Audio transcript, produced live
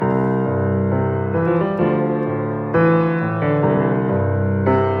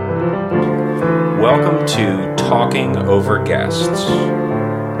talking over guests.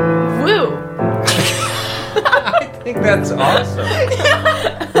 Woo! I think that's awesome.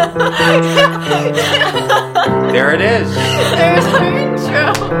 There it is. There's our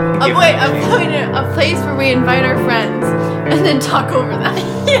intro. A place where we invite our friends and then talk over them.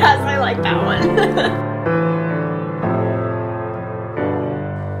 Yes, I like that one.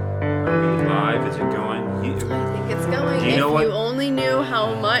 Are we live? Is it going? I think it's going. Do you know what? You only knew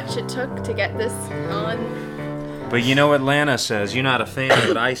how much it took to get this on. But you know what Lana says? You're not a fan,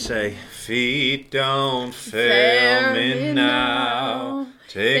 but I say, feet don't fail me now.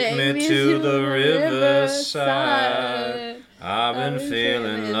 Take me to the riverside. I've been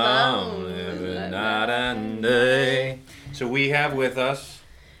feeling lonely every night and day. So we have with us...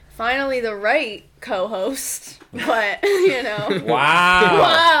 Finally the right co-host. But, you know.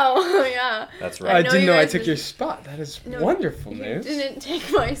 Wow. Yeah. That's right. I didn't know I took your spot. That is wonderful news. You didn't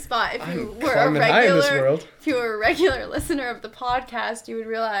take my spot. If you were a regular listener of the podcast, you would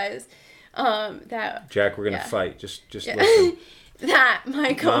realize that... Jack, we're going to fight. Just listen. That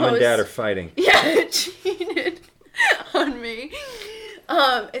my co-host... Mom and Dad are fighting. Yeah, cheated on me.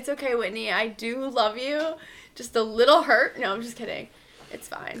 It's okay, Whitney. I do love you. Just a little hurt. No, I'm just kidding. It's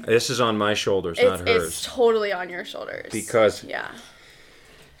fine. This is on my shoulders, not hers. It's totally on your shoulders. Because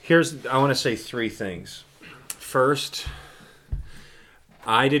I want to say three things. First,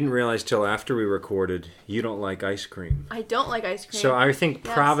 I didn't realize till after we recorded you don't like ice cream. I don't like ice cream. So I think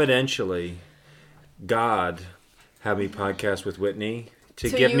providentially, God had me podcast with Whitney to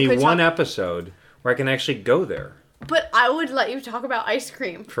give me one episode where I can actually go there. But I would let you talk about ice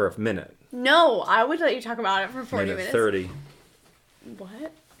cream. For a minute. No, I would let you talk about it for 40 minutes. 30.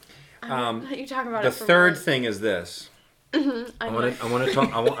 What? I would let you talk about it for The third more. thing is this. Mm-hmm, I want to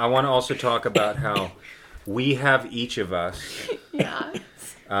talk. I want to also talk about how we have each of us. Yeah.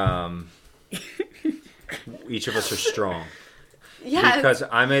 Each of us are strong. Yeah. Because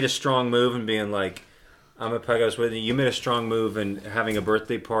I made a strong move in being like, I'm a podcast with you. You made a strong move in having a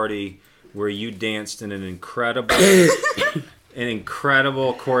birthday party where you danced in an incredible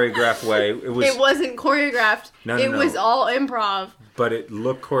choreographed way. It wasn't choreographed. No. It was all improv. But it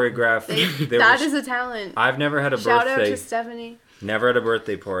looked choreographed. That is a talent. I've never had a Shout birthday. out to Stephanie. Never had a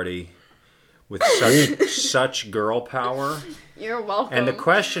birthday party with such girl power. You're welcome. And the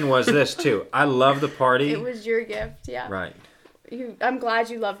question was this too. I love the party. It was your gift, yeah. Right. I'm glad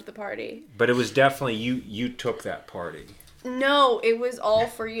you loved the party. But it was definitely you took that party. No, it was all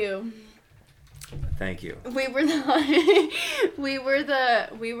for you. Thank you. We were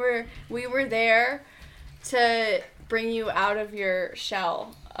there to bring you out of your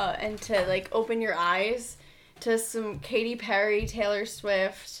shell and to like open your eyes to some Katy Perry, Taylor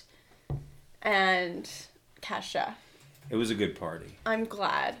Swift, and Kesha. It was a good party. I'm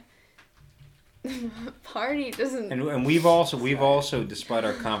glad. Party doesn't. And we've also, despite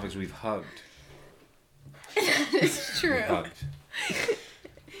our conflicts, we've hugged. That is true. We hugged.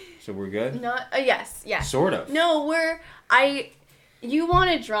 So we're good? Not yes. Sort of. No, you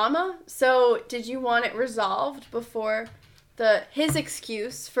wanted drama, so did you want it resolved before his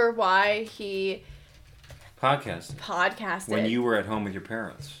excuse for why he podcasted when you were at home with your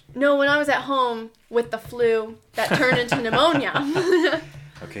parents? No, when I was at home with the flu that turned into pneumonia.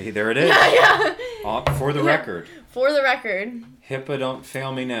 Okay, there it is. Yeah. For the record. For the record. HIPAA don't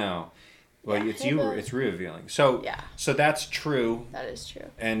fail me now. Well, it's revealing. So that's true. That is true.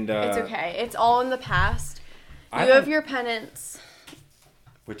 And it's okay. It's all in the past. You have your penance.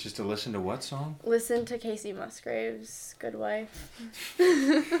 Which is to listen to what song? Listen to Casey Musgrave's Good Wife.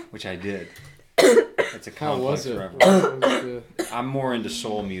 Which I did. It's a complex reference. I'm more into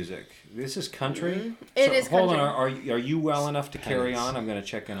soul music. This is country? Mm-hmm. It is country. Hold on. Are you well enough to carry on? I'm going to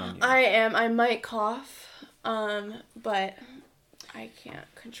check in on you. I am. I might cough, but I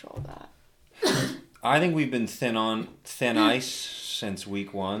can't control that. I think we've been thin ice since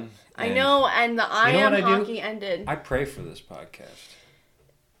week 1. I know, and the hockey ended. I pray for this podcast.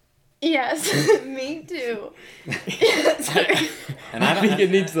 Yes, me too. And I think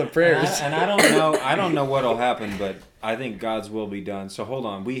it needs the prayers. And I don't know what'll happen, but I think God's will be done. So hold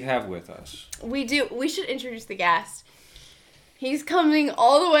on, we have with us. We do. We should introduce the guest. He's coming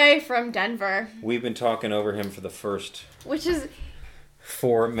all the way from Denver. We've been talking over him for the first... Which is...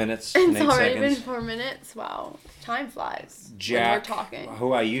 4 minutes and 8 seconds. It's already been 4 minutes. Wow. Time flies. Jack, when we're talking.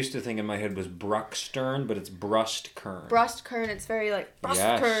 Who I used to think in my head was Bruckstern, but it's Brustkern. Brustkern. It's very like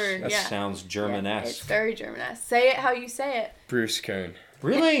Brustkern. Yes, that sounds Germanesque. Yeah, it's very Germanesque. Say it how you say it. Bruce Kern.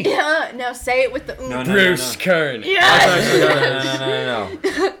 Really? Yeah. Now say it with the No. Bruce Kern. Yes. No.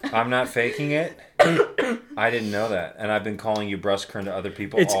 I'm not faking it. I didn't know that, and I've been calling you Brustkern to other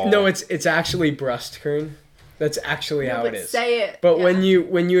people. It's actually Brustkern. That's actually how it but is. say it. But yeah.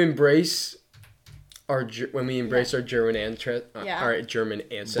 when you embrace when we embrace our German our German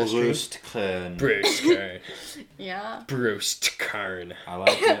ancestry. Brustkern. Yeah. Brustkern. I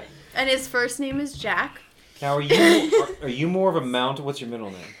like it. And his first name is Jack. Now, are you more of a mountain? What's your middle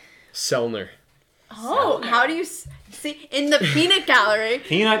name? Sellner. Oh, how do you see in the peanut gallery?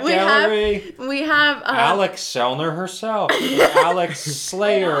 Peanut gallery. We have Alex Sellner herself. Alex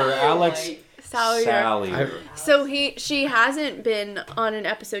Slayer. Alex Sally. So she hasn't been on an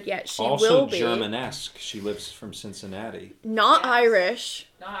episode yet. She also will be. Germanesque. She lives from Cincinnati. Not Irish.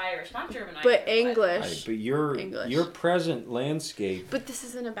 Not Irish, not German. But English. But your present landscape. But this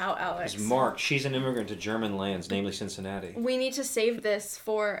isn't about Alex. Is marked. She's an immigrant to German lands, namely Cincinnati. We need to save this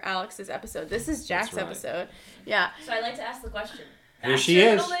for Alex's episode. This is Jack's episode. Yeah. So I'd like to ask the question. Here she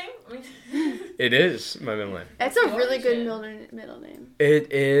is. It is my middle name. It's a really good middle name.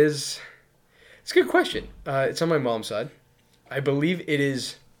 It is. It's a good question. It's on my mom's side. I believe it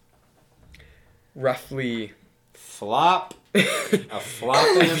is roughly flop. A flop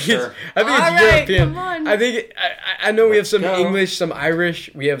answer. I think it's European. Come on. I think I know we have some go. English, some Irish.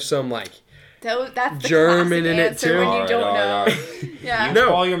 We have some like That's the German in it answer too. when you don't know. Yeah. You No,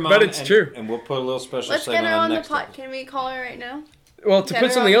 call your mom but it's true. And we'll put a little special Let's get segment her on the next pod. episode. Can we call her right now? Well, to Get put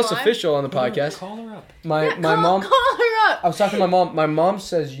her something on else live? official on the podcast, Call her up. my mom. Call her up. I was talking to my mom. My mom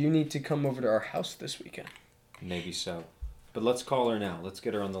says you need to come over to our house this weekend. Maybe so. But let's call her now. Let's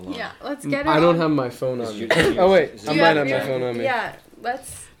get her on the line. Yeah, let's get her. I don't on. have my phone on Is me. yours- Oh wait, is I it might yours? have my phone on me. Yeah,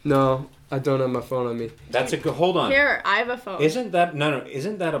 let's. No, I don't have my phone on me. That's a good. Hold on. Here, I have a phone. Isn't that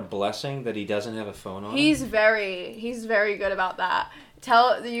Isn't that a blessing that he doesn't have a phone on? He's very good about that.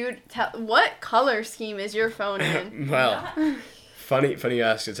 Tell what color scheme is your phone in? Well, funny you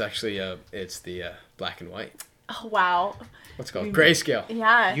ask. It's actually it's the black and white. Oh wow. What's it called? Grayscale.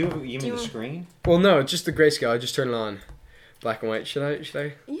 Yeah. You mean the screen? Well, no, just the grayscale. I just turn it on. Black and white. Should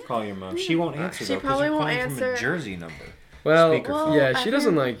I? Yeah. Call your mom. She won't answer She though because probably you're won't calling from answer. a Jersey number. Well, Speakerphone. yeah, I she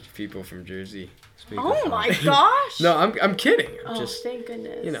doesn't heard- like people from Jersey. Oh my gosh. No, I'm kidding. I'm Oh, just thank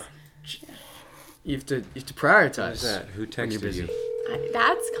goodness. you know, you have to prioritize. Who's that? Who when you're texted busy. you?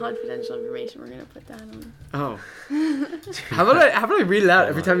 That's confidential information. We're gonna put that on. Oh. How about I read it out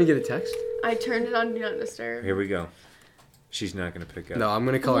every time you get a text? I turned it on Do Not Disturb. Here we go. She's not gonna pick up. No, I'm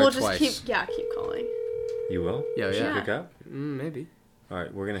gonna call We'll her just twice. keep calling. You will? Yeah, She yeah. pick up? Maybe. All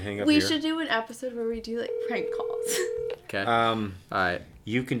right, we're gonna hang up We here. should do an episode where we do like prank calls. Okay. All right.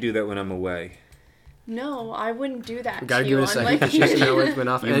 You can do that when I'm away. No, I wouldn't do that. We gotta to give you, it a second. unlike She's you. now went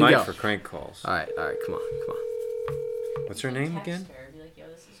off. You And might go. for crank calls. All right. Come on. What's her name again? Be like, yo,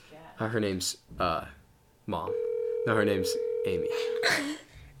 this is Jack. Her name's Mom. No, her name's Amy.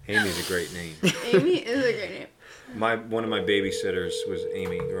 Amy's a great name. Amy is a great name. One of my babysitters was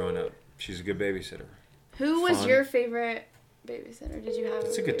Amy growing up. She's a good babysitter. Who was Fun. your favorite babysitter? Did you have?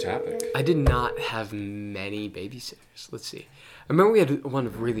 That's a good favorite? topic. I did not have many babysitters. Let's see. I remember we had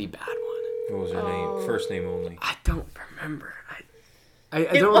one really bad one. What was her name? First name only. I don't remember. I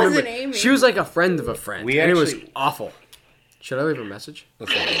It don't wasn't remember. Amy. She was like a friend of a friend. We and it was actually- awful. Should I leave a message?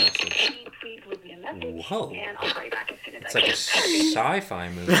 Let's have a message. Whoa. It's like a sci-fi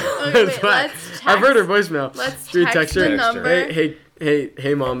movie. Okay, wait, That's why. let's text. I've heard her voicemail. Let's Do you text her? the number.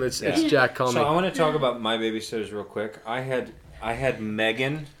 Hey, Mom. It's Jack. Call So me. I want to talk about my babysitters real quick. I had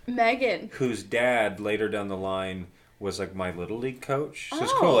Megan, Megan. whose dad later down the line was like my little league coach. So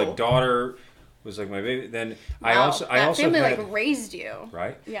it's cool. Oh. Like daughter was like my baby. Then I Wow, also that family had like raised you.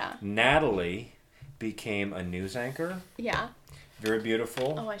 right. Yeah. Natalie became a news anchor. Yeah. Very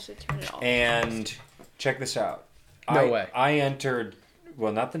beautiful. Oh, I should turn it off. And check this out. No way. I entered.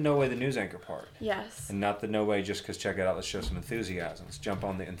 Well, not the no way the news anchor part. Yes. And not the no way just because check it out, let's show some enthusiasm. Let's jump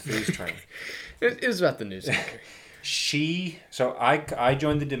on the enthuse train. It was about the news anchor. I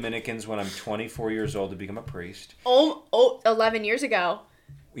joined the Dominicans when I'm 24 years old to become a priest. 11 years ago.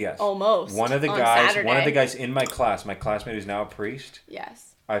 Yes. Almost. One of the on guys Saturday. in my classmate who's now a priest,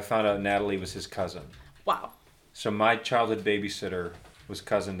 Yes. I found out Natalie was his cousin. Wow. So my childhood babysitter was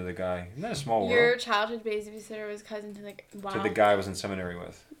cousin to the guy. Isn't that a small Your world? childhood babysitter was cousin to the. Wow. To the guy I was in seminary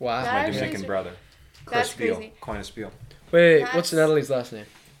with. Wow. That My actually Dominican is- brother. That's Spiel. crazy. Aquinas Spiel. Wait, That's- what's Natalie's last name?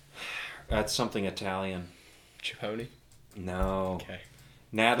 That's something Italian. Chipone. No. Okay.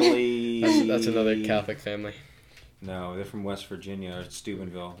 Natalie. That's another Catholic family. No, they're from West Virginia or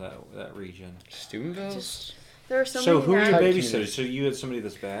Steubenville, that region. Steubenville. Just, there are so So many. who are your random- babysitters? So you had somebody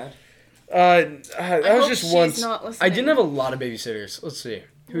that's bad? That was hope just she's once. not I listening. didn't have a lot of babysitters. Let's see.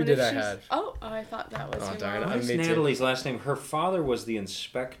 Who What did if I she's- have? Oh, I thought that was Oh, your darn it. mom. I What's made two. Natalie's last name? Her father was the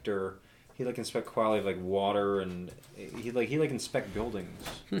inspector. He inspect quality of water and he inspect buildings.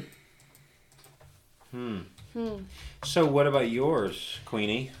 So what about yours,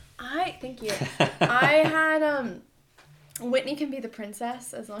 Queenie? Thank you. I had Whitney can be the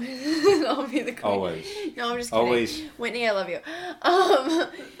princess as long as I'll be the queen. Always. No, I'm just kidding. Always. Whitney, I love you.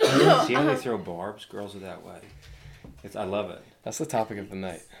 See how they throw barbs? Girls are that way. I love it. That's the topic of the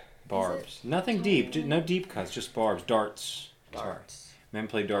night. Barbs. Nothing deep. No deep cuts. Just barbs. Darts. Men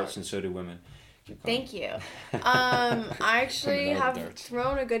play darts and so do women. Thank you. I actually have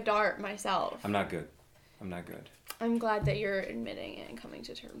thrown a good dart myself. I'm not good. I'm glad that you're admitting it and coming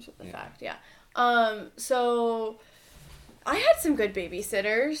to terms with the fact. Yeah. So I had some good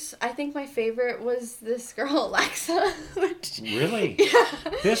babysitters. I think my favorite was this girl, Alexa. Really? Yeah.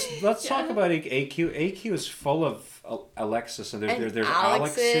 Let's talk about AQ. AQ is full of Alexis. So there's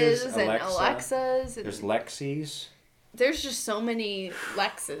Alexes, and Alexas. And there's Lexis. There's just so many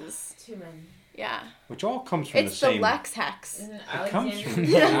Lexes. Too many. Yeah. Which all comes from it's the same. It's the Lex Hex. It comes from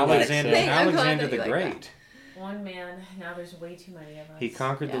Alexander the Great. One man, now there's way too many of us. He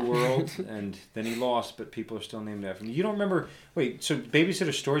conquered the world, and then he lost, but people are still named after him. You don't remember... Wait, so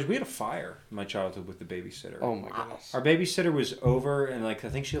babysitter stories? We had a fire in my childhood with the babysitter. Oh, my gosh. Our babysitter was over, and I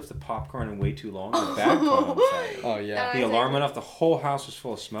think she left the popcorn in way too long. The bag caught on fire. Oh, yeah. The alarm went off. The whole house was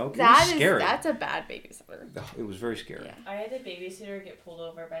full of smoke. It was scary. That's a bad babysitter. It was very scary. Yeah. I had a babysitter get pulled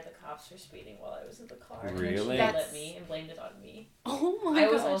over by the cops for speeding while I was in the car. Really? And she yelled at me and blamed it on me. Oh, my gosh.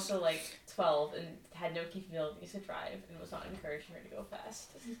 I was also 12 and had no capabilities to drive and was not encouraging her to go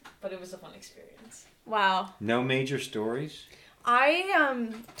fast. But it was a fun experience. Wow. No major stories? I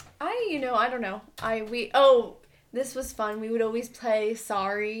don't know. This was fun. We would always play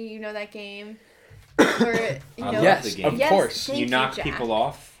Sorry, you know that game? Where, love the game. Of course. You knock people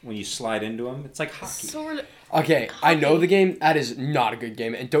off when you slide into them. It's like hockey. Sort of. Okay, hockey. I know the game. That is not a good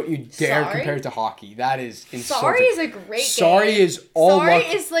game, and don't you dare Sorry? compare it to hockey. That is insulting. Sorry is a great game. Sorry is all Sorry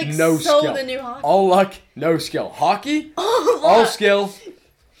luck, is like no so skill. the new hockey. All luck, no skill. Hockey, Oh, all skill,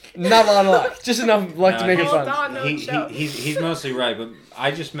 not a lot of luck. Just enough luck to make it fun. God, no, He's mostly right, but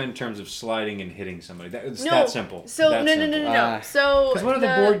I just meant in terms of sliding and hitting somebody. It's that simple. So that no. simple. Because what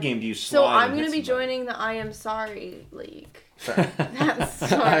other board game do you slide? So I'm going to be somebody? joining the I Am Sorry League. Sorry. That's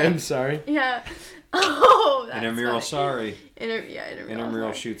sorry. I am sorry. Yeah. Oh, that's Intramural funny. sorry.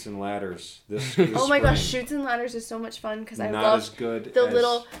 Intramural Shoots and ladders. This oh my gosh, spring. Shoots and Ladders is so much fun because I Not love as good the as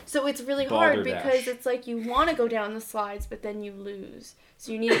little. So it's really hard Balderdash. because it's like you want to go down the slides, but then you lose.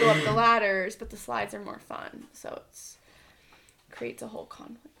 So you need to go up the ladders, but the slides are more fun. So creates a whole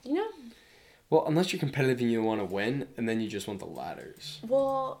conflict, Well, unless you're competitive and you want to win, and then you just want the ladders.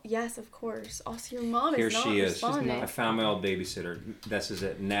 Well, yes, of course. Also, your mom is not responding. I found my old babysitter. This is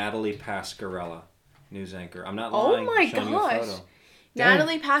it. Natalie Pascarella, news anchor. I'm not lying. Oh my Showing you a gosh. photo.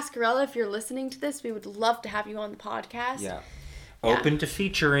 Natalie Pascarella, if you're listening to this, we would love to have you on the podcast. Yeah. Open to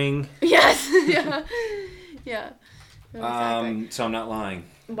featuring. Yes. Yeah. Exactly. So I'm not lying.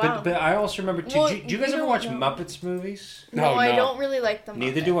 Wow. But I also remember. Do you guys ever watch Muppets movies? No, I don't really like them.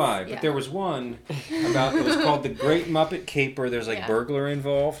 Neither do I. But there was one about it was called The Great Muppet Caper. There's burglar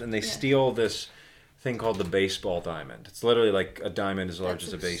involved, and they steal this thing called the baseball diamond. It's literally like a diamond as large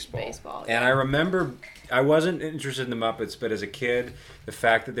as a baseball. And I remember I wasn't interested in the Muppets, but as a kid, the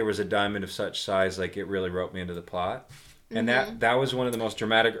fact that there was a diamond of such size, like it really roped me into the plot. And that was one of the most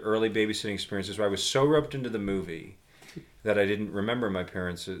dramatic early babysitting experiences where I was so roped into the movie that I didn't remember my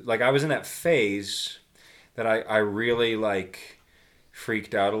parents. Like, I was in that phase that I really,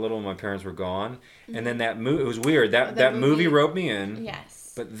 freaked out a little when my parents were gone. Mm-hmm. And then that movie, it was weird. That movie roped me in.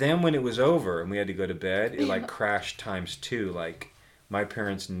 Yes. But then when it was over and we had to go to bed, it, crashed times 2. Like, my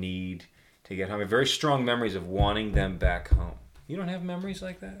parents need to get home. I have very strong memories of wanting them back home. You don't have memories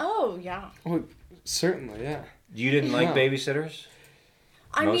like that? Oh, yeah. Well, certainly, yeah. You didn't like babysitters?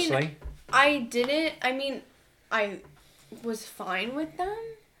 Mostly? I didn't. I was fine with them,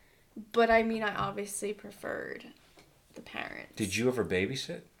 but I obviously preferred the parents. Did you ever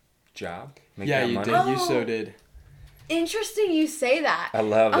babysit? Job? Make yeah, that you money? did. You so did. Interesting you say that. I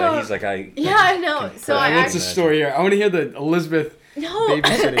love that. He's like, yeah, I know. So what's the story here? I want to hear the Elizabeth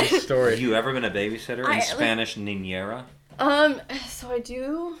babysitting story. Have you ever been a babysitter in Spanish, niñera? So I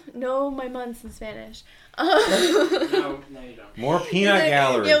do know my months in Spanish. No, you don't. More peanut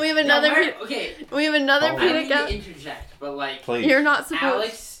gallery. Yeah, we have another. We have another I peanut gallery. don't need to interject, but please. You're not supposed.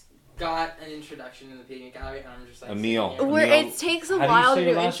 Alex got an introduction in the peanut gallery, and I'm just like a meal. Where it takes a while to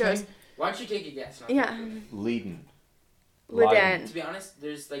do intros. Name? Why don't you take a guess? Yeah. Leiden. Liden. To be honest,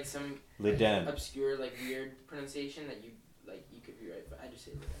 there's some Liden. obscure weird pronunciation that you could be right, but I just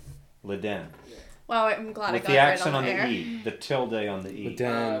say Liden. Liden. Yeah. Wow, I'm glad with I got the accent right on the the E, the tilde on the E.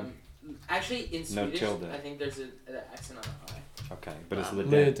 Actually, in no Swedish, tilde. I think there's an accent on the I. Okay, but it's Liden.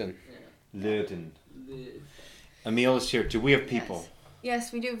 Liden. Liden. Emil is here too. We have people.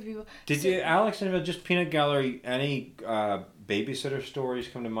 Yes, we do have people. Did you, Alex, and just Peanut Gallery, any babysitter stories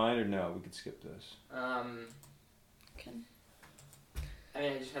come to mind, or no? We could skip this.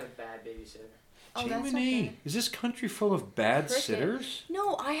 I just had a bad babysitter. Oh, that's Jiminy, is this country full of bad sitters?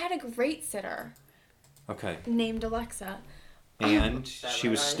 No, I had a great sitter. Okay. Named Alexa. And she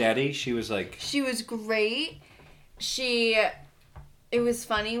was steady. She was like. She was great. It was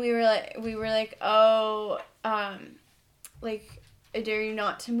funny. We were like, oh, like, I dare you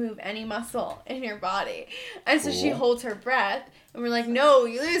not to move any muscle in your body. And so she holds her breath. And we're like, no,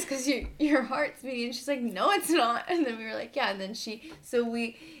 you lose because your heart's beating. And she's like, no, it's not. And then we were like, yeah. And then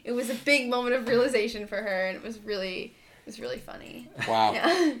it was a big moment of realization for her. And it was really funny. Wow.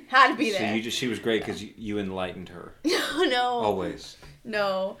 Yeah. Had to be there. So she was great because you enlightened her. No. Always.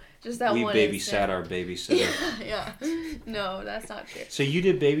 No. Just that one. We babysat our babysitter. Yeah. No, that's not true. So you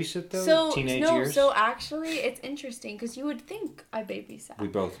did babysit though? Teenage years? So actually it's interesting because you would think I babysat. We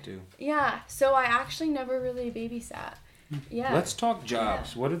both do. Yeah. So I actually never really babysat. Yeah. Let's talk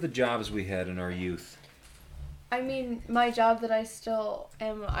jobs. Yeah. What are the jobs we had in our youth? I mean, my job that I still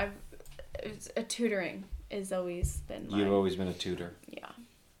am, it's a tutoring has always been mine. You've always been a tutor. Yeah.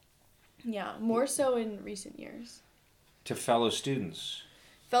 Yeah, more so in recent years. To fellow students.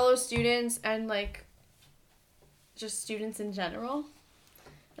 Fellow students and like just students in general.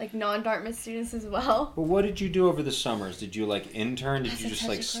 Like non-Dartmouth students as well. Well, what did you do over the summers? Did you like intern? Did you just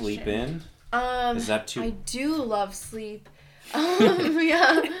like sleep in? Is that too? I do love sleep.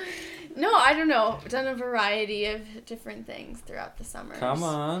 Yeah. No, I don't know. I've done a variety of different things throughout the summers. Come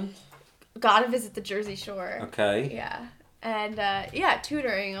on. Gotta visit the Jersey Shore. Okay. Yeah. And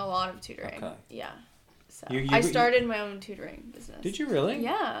tutoring, a lot of tutoring. Okay. Yeah. So I started my own tutoring business. Did you really?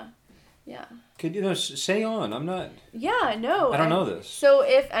 Yeah. Yeah. Could you say on? I'm not. Yeah, no. I don't know this. So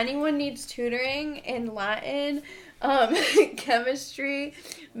if anyone needs tutoring in Latin, chemistry,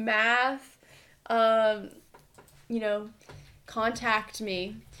 math, contact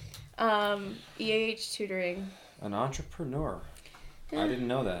me. EAH tutoring. An entrepreneur. I didn't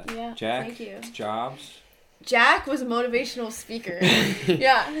know that. Yeah. Jack, thank you. Jobs. Jack was a motivational speaker.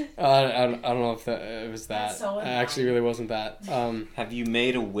 Yeah. I don't know if it was that. So it actually really wasn't that. Have you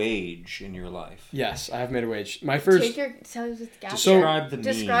made a wage in your life? Yes, I have made a wage. My first. Describe the means.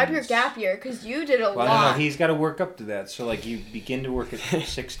 Describe your gap year because you did a lot. I know he's got to work up to that. So like you begin to work at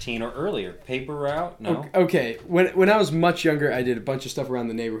 16 or earlier. Paper route? No. Okay. When I was much younger, I did a bunch of stuff around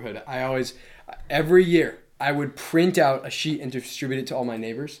the neighborhood. Every year, I would print out a sheet and distribute it to all my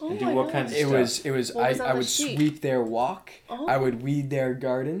neighbors. And do what kinds of stuff? It was I would sweep their walk. Oh. I would weed their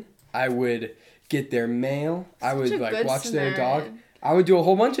garden. I would get their mail. I would watch their dog. I would do a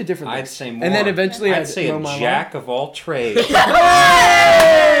whole bunch of different things. I'd say more. And then eventually I'd say a jack of all trades. Got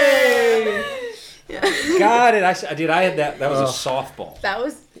it. I had that. That was a softball. That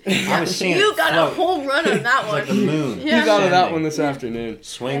was. I was seeing you got a home run on that one. Like the moon. Yeah. You got that one this afternoon.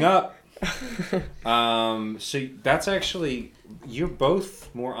 Swing up. So that's actually, you're both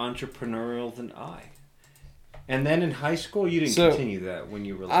more entrepreneurial than I. And then in high school, you didn't continue that when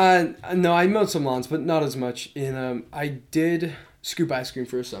you were no, I mowed some lawns, but not as much. I did scoop ice cream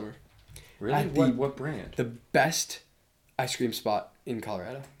for a summer. Really? What brand? The best ice cream spot in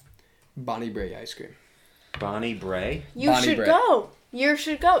Colorado. Bonnie Bray ice cream. Bonnie Bray? You should go. You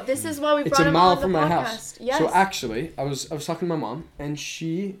should go. This is why we brought him on the podcast. It's a mile from my house. Yes. So actually, I was talking to my mom, and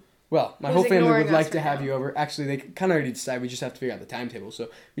she... Well, my whole family would like to have you over. Actually, they kind of already decided. We just have to figure out the timetable, so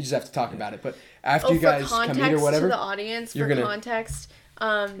we just have to talk about it. But after you guys come eat or whatever, to the audience, context,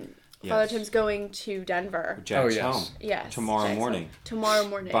 Father Tim's going to Denver. Jack's home. Yes. Tomorrow morning.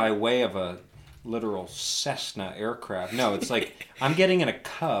 By way of a literal Cessna aircraft. No, it's like I'm getting in a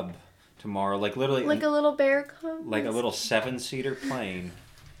Cub tomorrow, like literally. Like a little bear Cub. Like a little 7-seater plane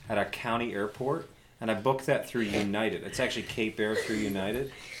at a county airport, and I booked that through United. It's actually Cape Air through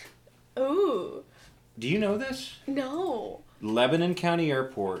United. Ooh. Do you know this? No. Lebanon County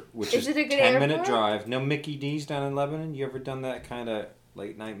Airport, which is a 10-minute drive. No Mickey D's down in Lebanon? You ever done that kind of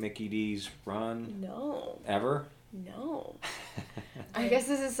late night Mickey D's run? No. Ever? No. I guess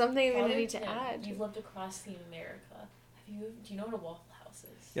this is something I'm going to need to add. You've lived across the America. Do you know what a Waffle House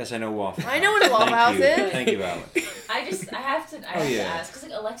is? Yes, I know Waffle House. I know what a Waffle House is. Thank you, Alex. I have to ask, because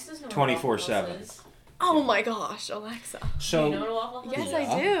Alexa doesn't know what a Waffle House is. Oh my gosh, Alexa. So, do you know what a Waffle House is? Yes,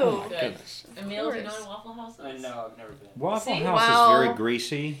 I do. Oh my goodness. Emil, do you know what a Waffle House is? No, I've never been. Waffle House is very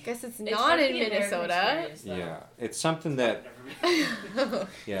greasy. Guess it's not in Minnesota. Yeah, it's something that...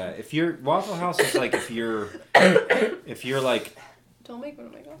 Yeah, if you're... Waffle House is like if you're like... Don't make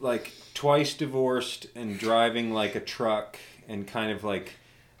one, oh my God. Like twice divorced and driving like a truck and kind of like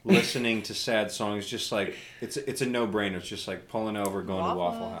listening to sad songs, just like it's a no-brainer. It's just like pulling over, going to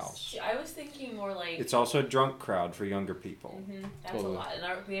Waffle House. See, I was thinking more like... It's also a drunk crowd for younger people. Mm-hmm. That's totally. A lot.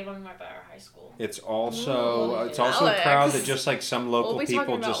 And we had one right by our high school. It's also a crowd that just like some local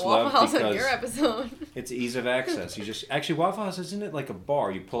people just love because your episode. It's ease of access. You just actually Waffle House, isn't it like a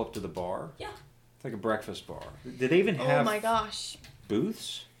bar? You pull up to the bar. Yeah. It's like a breakfast bar. Did they even have? Oh my gosh.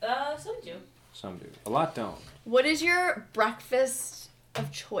 Booths? Some do. Some do. A lot don't. What is your breakfast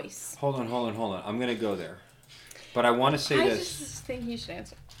of choice? Hold on. I'm gonna go there, but I want to say this. I just think you should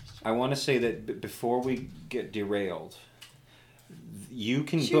answer. I want to say that before we get derailed, you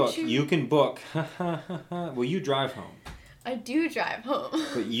can book. Well, you drive home. I do drive home.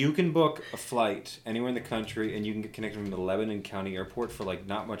 But you can book a flight anywhere in the country, and you can get connected from the Lebanon County Airport for like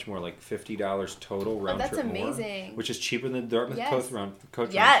not much more, like $50 total round trip. That's amazing. Which is cheaper than the Dartmouth coach round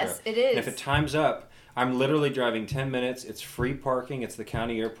trip. Yes, it is. And if it times up, I'm literally driving 10 minutes. It's free parking. It's the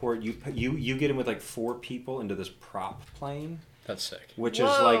county airport. You get in with like 4 people into this prop plane. That's sick. Which is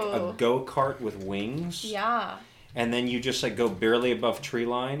like a go-kart with wings. Yeah. And then you just like go barely above tree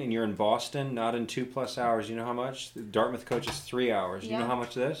line, and you're in Boston, not in 2+ hours. You know how much? The Dartmouth coach is 3 hours. You know how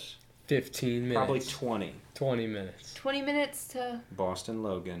much this? 15 minutes. Probably 20. 20 minutes. 20 minutes to... Boston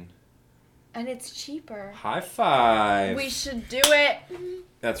Logan. And it's cheaper. High five. We should do it.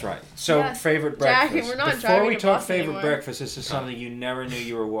 That's right. So, favorite breakfast. Jackie, we're not Before we talk favorite anymore. breakfast, this is something you never knew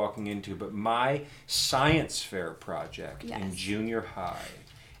you were walking into, but my science fair project in junior high,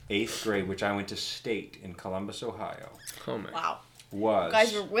 8th grade, which I went to state in Columbus, Ohio. Oh, man. Wow. Was... You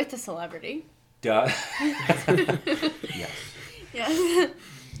guys were with a celebrity. Yes. Yes.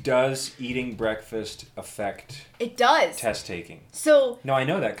 Does eating breakfast affect... It does. Test taking? So... No, I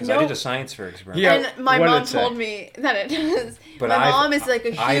know that because I did a science fair experiment. Yeah, and my mom told me that it does. But my mom is like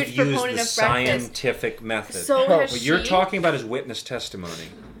a huge proponent of breakfast. Scientific method. So what you're talking about is witness testimony.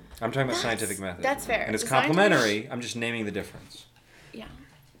 I'm talking about scientific method. That's fair. And it's complimentary. I'm just naming the difference. Yeah.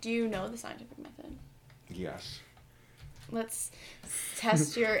 Do you know the scientific method? Yes. Let's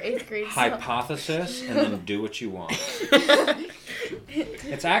test your 8th grade hypothesis and then do what you want.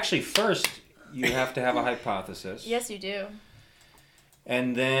 It's actually first you have to have a hypothesis. Yes, you do.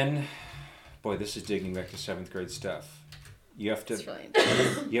 And then, boy, this is digging back to 7th grade stuff. You have to. It's really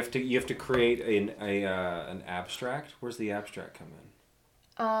intense. You have to create an abstract. Where's the abstract come in?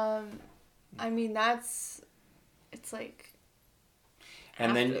 I mean it's like.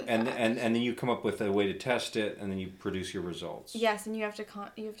 And then you come up with a way to test it, and then you produce your results. Yes, and you have to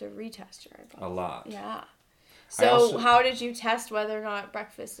retest your hypothesis. A lot. Yeah. So how did you test whether or not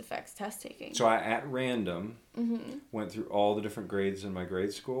breakfast affects test taking? So I, at random, went through all the different grades in my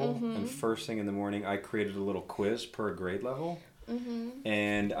grade school, and first thing in the morning, I created a little quiz per grade level,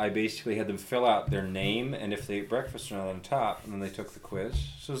 and I basically had them fill out their name and if they ate breakfast or not on top, and then they took the quiz.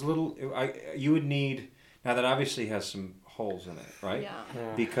 So it was you would need, now that obviously has some holes in it, right? Yeah.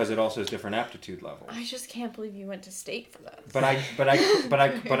 Because it also has different aptitude levels. I just can't believe you went to state for that. But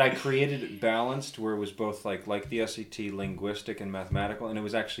I created it balanced where it was both like the SAT, linguistic and mathematical, and it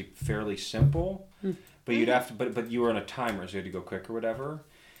was actually fairly simple. But you'd have to but you were on a timer, so you had to go quick or whatever.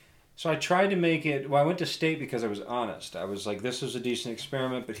 So I tried to make it. Well, I went to state because I was honest. I was like, this was a decent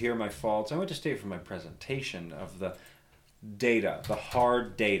experiment, but here are my faults. I went to state for my presentation of the data, the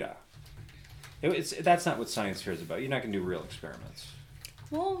hard data. That's not what science fair is about. You're not going to do real experiments.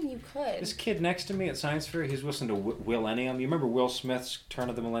 Well, you could. This kid next to me at science fair, he's listening to Millennium. You remember Will Smith's Turn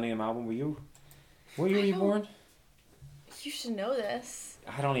of the Millennium album? What year were you born? You should know this.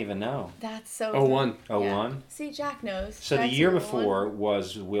 I don't even know. That's so... 01. Yeah. 01? See, Jack knows. So the year before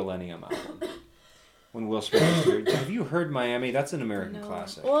was Millennium album. When Will Smith was here. Have you heard Miami? That's an American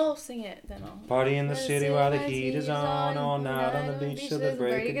classic. Well, sing it, then I'll... Party in the city while the heat is on, all night on the beach till the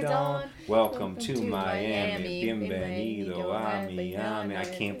break of dawn. Welcome to Miami. Bienvenido a Miami. I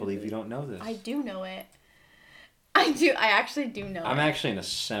can't believe you don't know this. I do know it. I actually do know it. I'm actually in a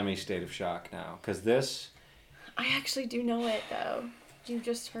semi-state of shock now, because this... I actually do know it, though. You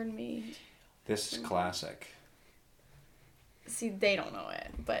just heard me. This is classic. See, they don't know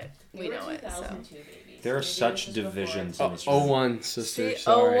it, but we know it. So. There are such divisions in this. 01, sister. See,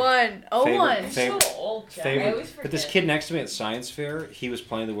 sorry. 01. Favorite, so old, Jack. favorite. I always forget. But this kid next to me at science fair, he was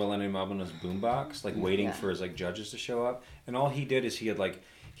playing the Millennium album on his boombox, like waiting for his judges to show up, and all he did is he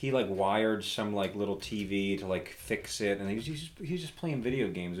wired some little TV to fix it, and he was just playing video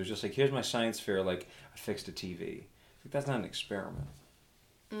games. It was just here's my science fair, I fixed a TV. That's not an experiment.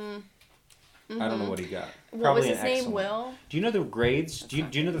 I don't know what he got. What was his name? Will? Do you know the grades? Do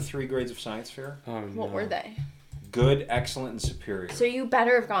you know the 3 grades of science fair? Oh, no. What were they? good, excellent, and superior. So you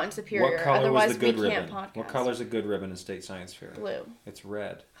better have gotten superior. What color Otherwise, was the good we ribbon? can't podcast. What color is a good ribbon in state science fair? Blue. It's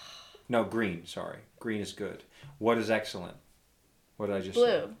red. No, green. Sorry, green is good. What is excellent? What did I just say?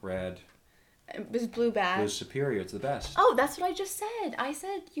 Blue. Red. Was blue bad? Blue's superior. It's the best. Oh, that's what I just said. I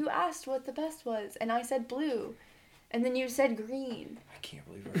said you asked what the best was, and I said blue, and then you said green. I can't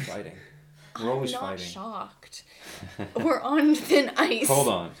believe we're fighting. We're always I'm not fighting. shocked. We're on thin ice. Hold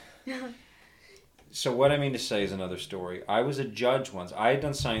on. So what I mean to say is another story. I was a judge once. I had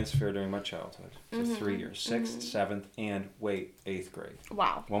done science fair during my childhood for 3 years. 6th, 7th, and 8th grade.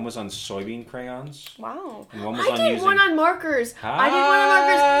 Wow. One was on soybean crayons. Wow. And one was I on did using... one on markers. Hi. I did one on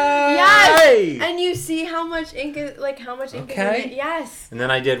markers. Yes. And you see how much ink is ink is in it. Yes. And then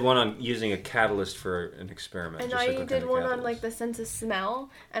I did one on using a catalyst for an experiment. And I did one on like the sense of smell,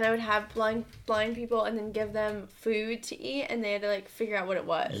 and I would have blind people and then give them food to eat, and they had to like figure out what it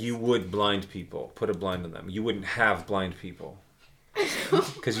was. You would blind people. Put a blind on them. You wouldn't have blind people.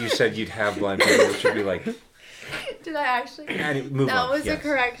 Because you said you'd have blind people, which would be like... Did I actually? Move that on. Was a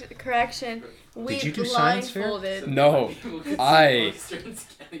correction. We Did you do science fair? No.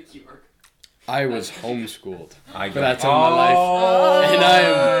 I was homeschooled for that time of my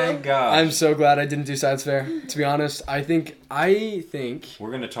life. And I'm so glad I didn't do science fair. To be honest, I think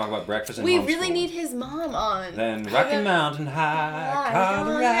we're going to talk about breakfast and we homeschooling. really need his mom on. Then Rocky Mountain High,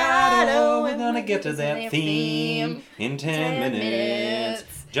 Colorado, we're going to get to that theme in 10 minutes.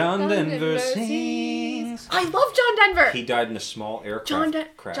 John Denver sings. I love John Denver. He died in a small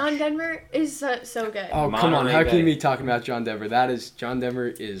aircraft crash. John Denver is so good. Oh, come on. How can you be talking about John Denver? John Denver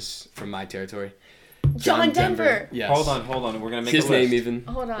is from my territory. John Denver. Yes. Hold on. We're going to make his a list. name even.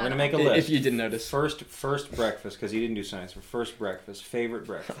 Hold on. We're going to make a list. If you didn't notice. First breakfast, because he didn't do science. First breakfast, favorite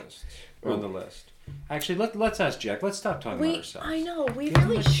breakfast on the list. Actually, let's ask Jack. Let's stop talking about ourselves. I know. We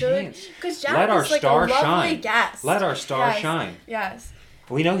really should. Because Jack is like a lovely guest. Let our star shine. Yes.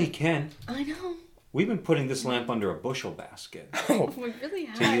 We know he can. I know. We've been putting this lamp under a bushel basket. We really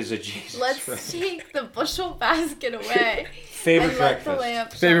have. To use a Jesus. Let's take the bushel basket away. Favorite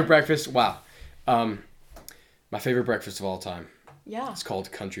breakfast. Favorite breakfast. Wow. My favorite breakfast of all time. Yeah. It's called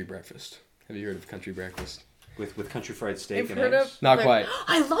country breakfast. Have you heard of country breakfast? With country fried steak I've and heard eggs? Not quite.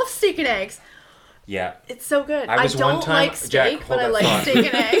 I love steak and eggs. Yeah. It's so good. I don't like steak, Jack, but I like steak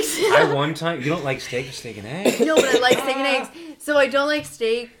and eggs. You don't like steak and eggs? No, but I like steak and eggs. So I don't like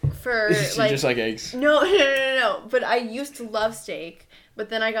steak for so just like eggs? No. But I used to love steak. But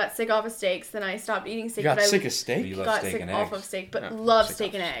then I got sick off of steaks. Then I stopped eating steak. You got sick of steak? You love got steak sick and off eggs. of steak, but love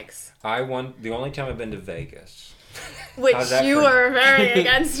steak and eggs. The only time I've been to Vegas. Which you are very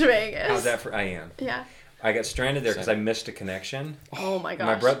against Vegas. How's that for? I am. Yeah. I got stranded there because I missed a connection. Oh my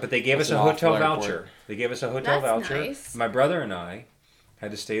gosh. But they gave us a hotel voucher. That's nice. My brother and I had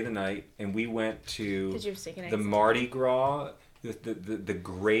to stay the night, and we went to Did you have steak and eggs? the Mardi Gras, the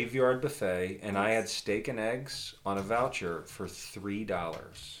graveyard buffet, and I had steak and eggs on a voucher for $3.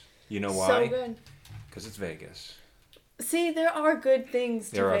 You know why? So good. Because it's Vegas. See, there are good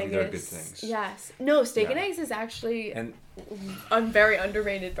things to Vegas. There are good things. Yes. No, steak and eggs is actually a very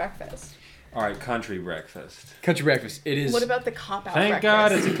underrated breakfast. All right, country breakfast. Country breakfast. It is. What about the cop-out breakfast? Thank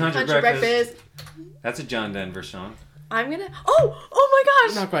God it's a country breakfast. That's a John Denver song. I'm gonna... Oh my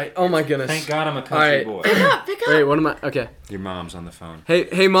gosh! Not quite. Oh my goodness. Thank God I'm a country boy. Pick up! Wait, what am I... Okay. Your mom's on the phone.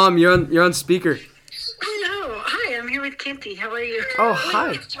 Hey, Mom, you're on speaker. Hello. Hi, I'm here with Kinty. How are you? Oh,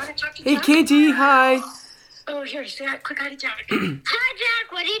 hi. Hey, Kinty, hi. Oh, here, say quick hi to Jack. Hi,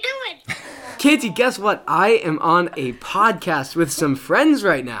 Jack. What are you doing? Kinty, guess what? I am on a podcast with some friends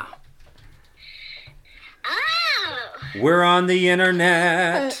right now. Oh. We're on the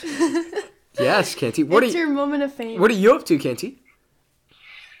internet. Yes, Kinty. It's your moment of fame. What are you up to, Kinty?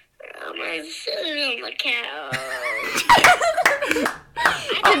 My cereal account.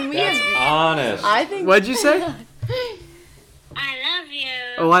 That's honest. I think. What'd you say? I love you.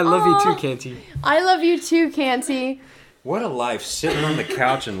 Oh, I love you too, Kinty. I love you too, Canty. What a life, sitting on the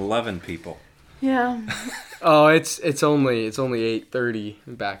couch and loving people. Yeah. Oh, it's only 8:30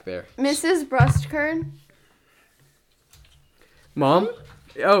 back there. Mrs. Brustkern? Mom?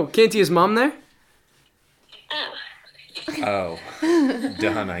 Oh, Kinty, is Mom there? Oh.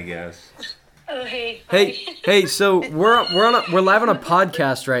 Done, I guess. Oh, hey. Hey, so we're live on a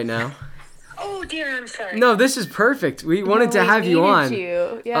podcast right now. Oh, dear, I'm sorry. No, this is perfect. We wanted to have you on.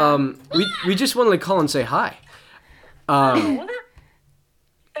 Yeah. We just wanted to call and say hi. Well,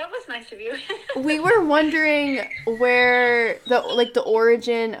 that was nice of you. We were wondering where the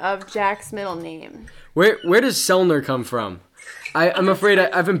origin of Jack's middle name. Where does Selner come from? I'm afraid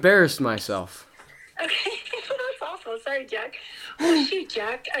I've embarrassed myself. Okay, that's awful. Sorry, Jack. Well, shoot,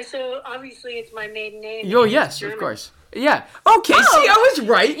 Jack. So obviously it's my maiden name. Oh, yes, German. Of course. Yeah. Okay, see, I was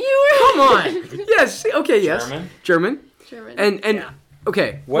right. Come on. Yes. Okay, yes. German. And yeah.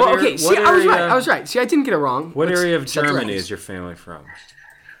 Okay. I was right. See, I didn't get it wrong. What area of Germany is your family from?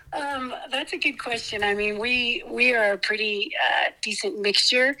 That's a good question. I mean, we are a pretty decent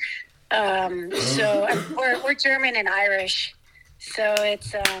mixture. So we're German and Irish. So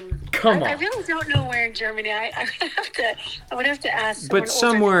it's I really don't know where in Germany. I would have to ask. But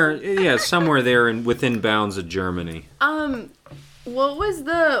somewhere there within bounds of Germany. What was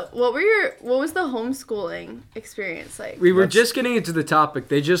the homeschooling experience like? We were just getting into the topic.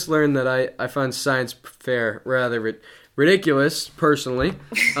 They just learned that I find science fair rather ridiculous personally.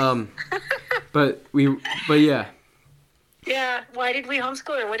 But yeah. Yeah. Why did we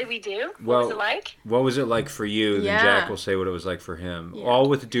homeschool, or what did we do? What was it like? What was it like for you? Then Jack will say what it was like for him. Yeah. All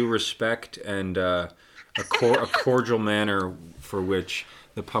with due respect and a cordial manner for which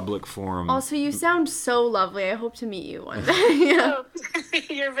the public forum. Also, you sound so lovely. I hope to meet you one day. Oh,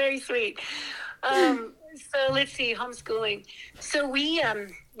 you're very sweet. So let's see, homeschooling. So we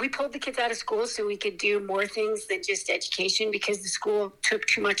pulled the kids out of school so we could do more things than just education because the school took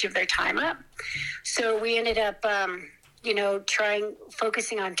too much of their time up. So we ended up,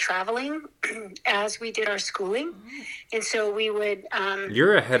 focusing on traveling as we did our schooling. And so we would...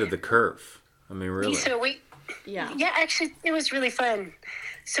 You're ahead of the curve. I mean, really. So yeah, actually, it was really fun.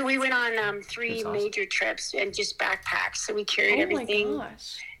 So we went on 3 major trips and just backpacks. So we carried everything. Oh my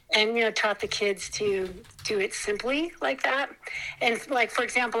gosh. And, taught the kids to do it simply like that. And, for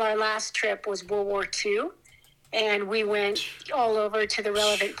example, our last trip was World War II. And we went all over to the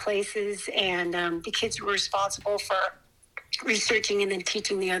relevant places. And the kids were responsible for researching and then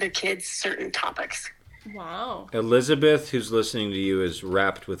teaching the other kids certain topics. Wow. Elizabeth, who's listening to you, is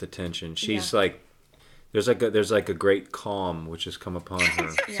rapt with attention. She's like... There's like a great calm which has come upon her.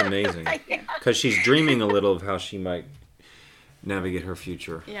 It's amazing. Because she's dreaming a little of how she might navigate her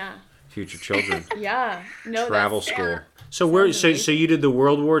future. Yeah. Future children. Yeah. No. Travel school. So so you did the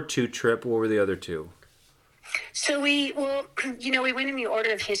World War II trip. What were the other 2? So we went in the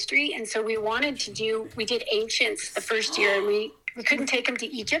order of history, and so we did ancients the first year, and we couldn't take them to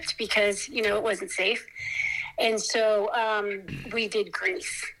Egypt because it wasn't safe, and so we did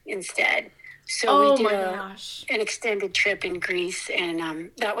Greece instead. So we did an extended trip in Greece,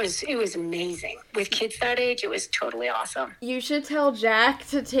 and it was amazing. With kids that age, it was totally awesome. You should tell Jack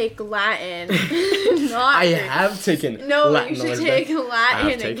to take Latin. I have taken Latin. No, you should take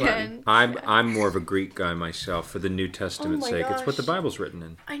Latin again. I'm more of a Greek guy myself for the New Testament's sake. Gosh. It's what the Bible's written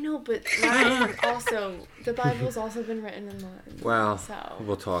in. I know, but Latin also, the Bible's also been written in Latin. Well,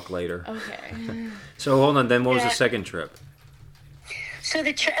 we'll talk later. Okay. So hold on, then what was the second trip? So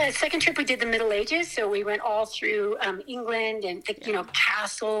the second trip we did the Middle Ages. So we went all through England and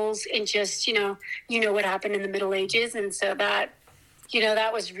castles and just what happened in the Middle Ages, and so that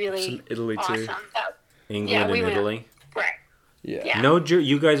that was really some Italy awesome. Too. England and Italy. Right. Yeah. No,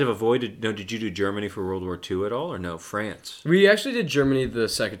 you guys have avoided. No, did you do Germany for World War II at all, or no? France. We actually did Germany the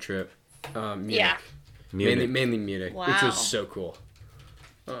second trip. Munich. Yeah. Munich. Mainly Munich, which was so cool.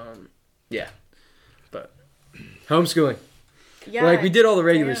 Yeah. But homeschooling. Yeah, we did all the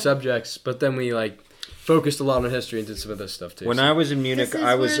regular subjects, but then we focused a lot on history and did some of this stuff too. When I was in Munich,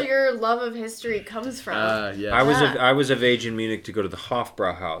 I was where your love of history comes from. I was of age in Munich to go to the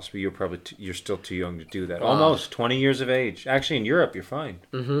Hofbrauhaus, but you're still too young to do that. Almost 20 years of age. Actually, in Europe, you're fine.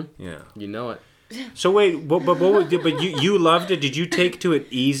 Mm-hmm. Yeah, you know it. So wait, but you loved it. Did you take to it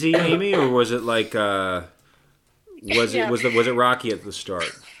easy, Amy, or was it was it rocky at the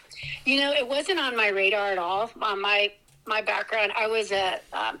start? It wasn't on my radar at all. My background, I was a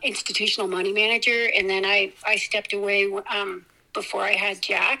institutional money manager, and then I stepped away before I had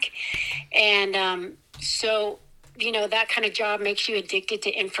Jack, and so that kind of job makes you addicted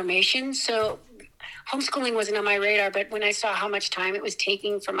to information. So homeschooling wasn't on my radar, but when I saw how much time it was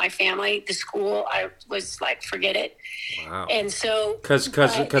taking from my family, the school, I was like, forget it. Wow. And so because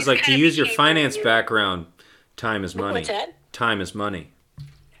to use your finance background, time is money. What's that? Time is money.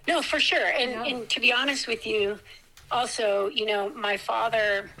 No, for sure, and to be honest with you. Also, my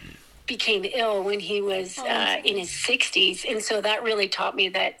father became ill when he was in his 60s. And so that really taught me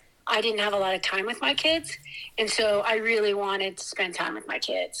that I didn't have a lot of time with my kids. And so I really wanted to spend time with my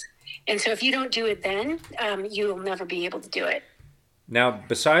kids. And so if you don't do it then, you'll never be able to do it. Now,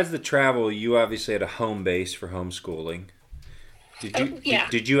 besides the travel, you obviously had a home base for homeschooling.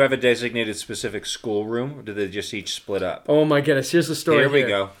 Did you have a designated specific schoolroom, or did they just each split up? Oh my goodness, here's the story. Here we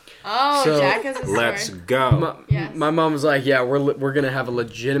go. Oh, so, Jack has a story. Let's go. My mom was like, yeah, we're going to have a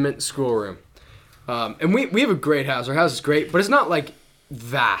legitimate schoolroom. And we have a great house. Our house is great, but it's not like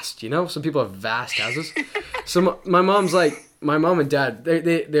vast, you know? Some people have vast houses. So my mom and dad,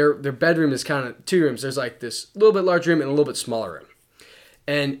 their bedroom is kind of 2 rooms. There's like this little bit larger room and a little bit smaller room.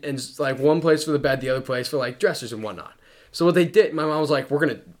 And it's like one place for the bed, the other place for like dressers and whatnot. So what they did, my mom was like, we're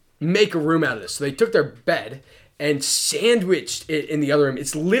going to make a room out of this. So they took their bed and sandwiched it in the other room.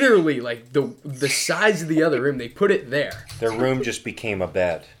 It's literally like the size of the other room. They put it there. Their room just became a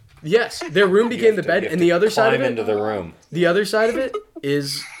bed. Yes, their room became the bed, and the other side of it. Climb into the room. The other side of it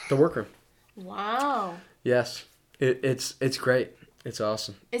is the workroom. Wow. Yes, it's great. It's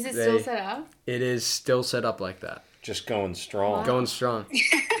awesome. Is it still set up? It is still set up like that. Just going strong. Wow. Going strong.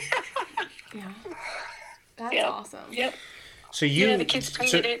 Yeah. That's awesome. Yep. So the kids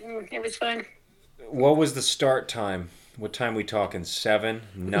painted it, and it was fun. What was the start time? What time we talking? 7,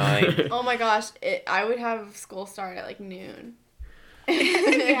 9? Oh my gosh, I would have school start at like noon.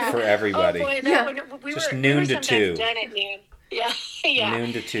 For everybody. Oh boy, Just noon to 2. Done at noon. Yeah.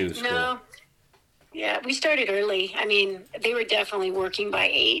 Noon to 2 school. No. Yeah, we started early. I mean, they were definitely working by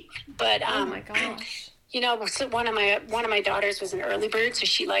 8, but oh my gosh. You know, so one of my daughters was an early bird, so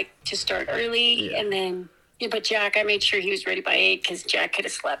she liked to start early, and then. Yeah, but Jack, I made sure he was ready by 8 because Jack could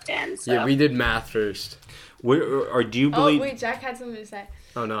have slept in. So. Yeah, we did math first. Do you believe? Oh wait, Jack had something to say.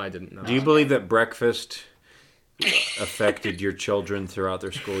 Oh no, I didn't know. Do you believe that breakfast affected your children throughout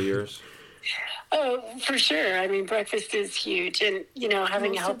their school years? Oh, for sure. I mean, breakfast is huge, and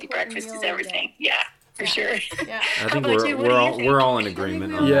having a healthy breakfast is everything. Yeah, for sure. Yeah. I think we're all in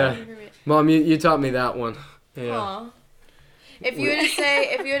agreement on that. Mom, you taught me that one. Yeah. Aww. If you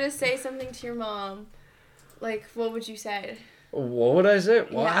had to say something to your mom, like, what would you say? What would I say?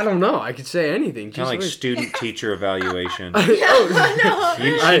 Well, I don't know. I could say anything. Kind of like student-teacher evaluation. No.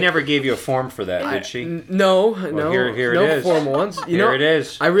 She never gave you a form for that, did she? No. Here it no is. Formal ones. Here it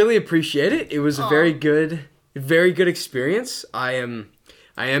is. I really appreciate it. It was a very good experience. I am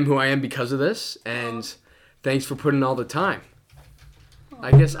who I am because of this, and thanks for putting all the time.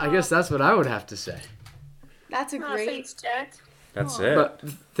 I guess that's what I would have to say. That's a great. Thanks, Jack. That's it. But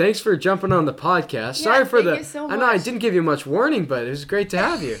thanks for jumping on the podcast. Sorry for thank you so much. I know I didn't give you much warning, but it was great to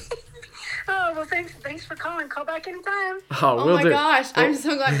have you. Oh, well, thanks for calling. Call back anytime. Oh my gosh, I'm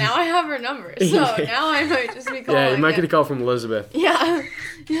so glad. Now I have her number, so now I might just be calling. Yeah, you might get a call from Elizabeth. Yeah.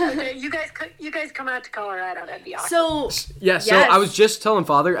 Okay, you guys come out to Colorado. That'd be awesome. So yes. I was just telling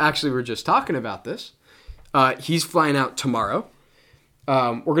Father. Actually, we're just talking about this. He's flying out tomorrow.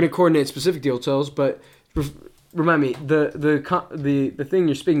 We're going to coordinate specific details, but remind me the thing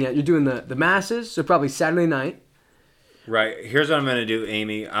you're speaking at. You're doing the masses, so probably Saturday night. Right. Here's what I'm going to do,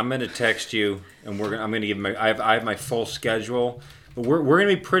 Amy. I'm going to text you, and I'm going to give I have my full schedule. But we're going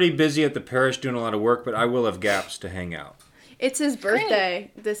to be pretty busy at the parish doing a lot of work, but I will have gaps to hang out. It's his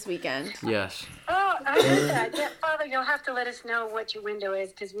birthday this weekend. Yes. Oh, I heard that. Yeah, Father, you'll have to let us know what your window is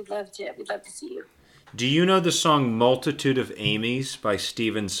because we'd love to see you. Do you know the song "Multitude of Amy's" by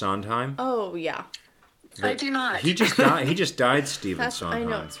Stephen Sondheim? Oh yeah. I do not. He just died, Stephen Sondheim.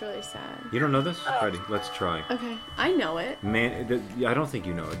 I know, it's really sad. You don't know this? Ready? Let's try. Okay, I know it. Man, I don't think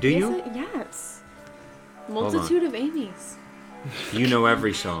you know it. Do you? Yes. Multitude of Amy's. You know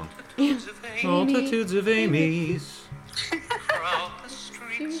every song. Yeah. Multitudes of Amy's.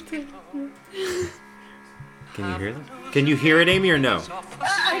 Can you hear that? Can you hear it, Amy, or no?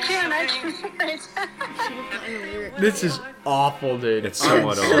 I can hear it. This is awful, dude. It's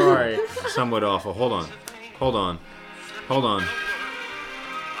somewhat awful. Sorry. Somewhat awful. Hold on. Hold on.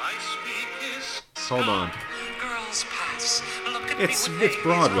 It's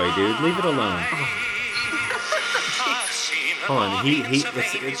Broadway, dude. Leave it alone. Hold on.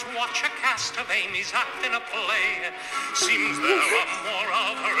 It's watch a cast of Amy's act in a play. Seems there are more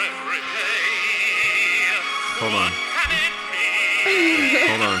of her every day. Hold on. Can it be?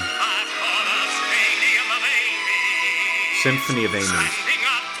 Hold on. I've got a stadium of Amy's. Symphony of Amy's. Standing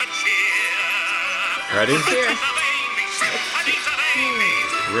up to cheer. Ready? Symphonies of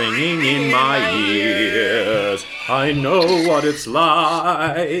Amy's. Ringing in my ears. I know what it's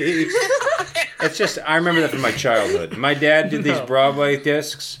like. It's just, I remember that from my childhood. My dad did these Broadway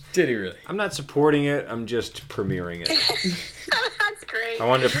discs. Did he really? I'm not supporting it. I'm just premiering it. That's great. I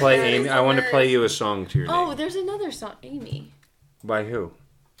wanted to play Amy. I wanted to play you a song to your name. Oh, there's another song, Amy. By who?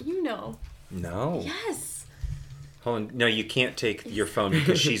 You know. No. Yes. Hold on. No, you can't take your phone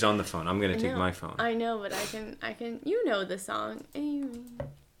because she's on the phone. I'm going to take my phone. I know, but I can. You know the song, Amy.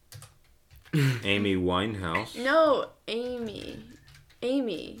 Amy Winehouse. No, Amy.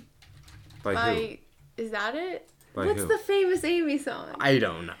 By who? Is that it? By What's who? the famous Amy song? I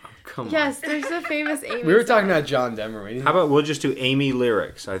don't know. come on. Yes, there's a famous Amy. We were talking about John Denver. How about we'll just do Amy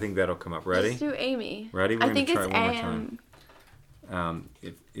lyrics? I think that'll come up. Ready? Let's do Amy. Ready? We're I think gonna it's try it one more time.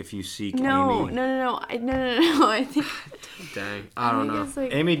 If you seek Amy. No. I think. Dang, I don't know.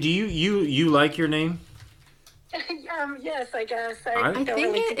 Like, Amy, do you like your name? Yes, I guess. I don't think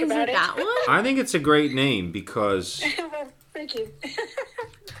really it think is about it that one. I think it's a great name because Well, thank you.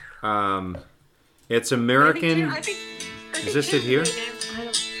 it's American. I think Is this it here? I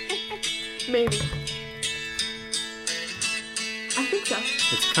don't. Maybe. I think so.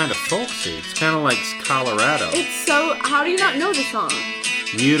 It's kind of folksy. It's kind of like Colorado. It's so. How do you not know the song?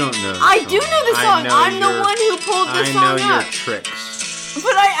 You don't know. I do know the song. I'm the one who pulled the song I know up. your tricks.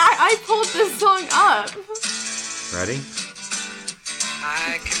 But I pulled this song up. Ready?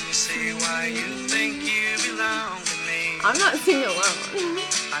 I can see why you think you belong to me. I'm not singing alone.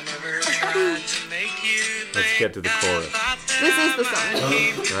 I never tried to make you Let's get to the chorus. This is the song.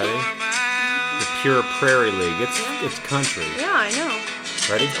 Ready? The Pure Prairie League. It's country. Yeah, I know.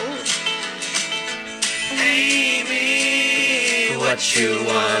 Ready? Amy, what you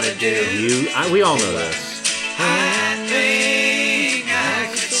wanna do? We all know this. I think I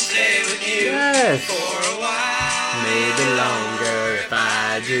could stay with you Yes. for a while. Maybe longer if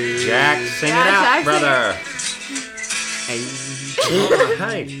I do. Jack, sing it Yeah, out, Jack, brother. Hey.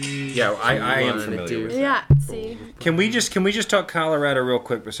 Yeah, I am familiar with that. Yeah, see. Can we just talk Colorado real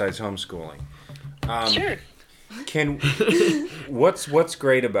quick besides homeschooling? Sure. What's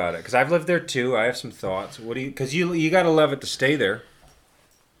great about it? Because I've lived there too. I have some thoughts. Because you got to love it to stay there.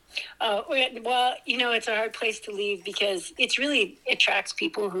 Well, it's a hard place to leave because it really attracts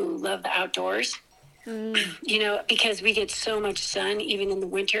people who love the outdoors. Because we get so much sun even in the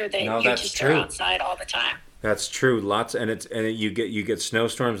winter that you just are outside all the time. That's true. You get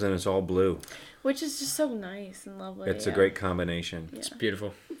snowstorms and it's all blue. Which is just so nice and lovely. It's a great combination. Yeah. It's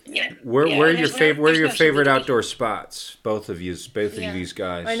beautiful. Yeah. Where are your favorite humidity. outdoor spots? Both of you these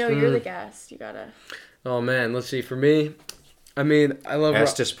guys. I know you're the guest. You gotta. Oh man, let's see. For me, I love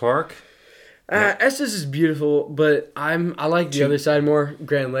Estes Park. Estes is beautiful, but I like the other side more.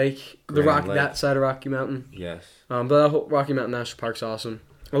 Grand Lake, that side of Rocky Mountain. Yes. But Rocky Mountain National Park's awesome.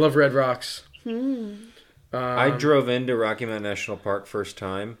 I love Red Rocks. I drove into Rocky Mountain National Park first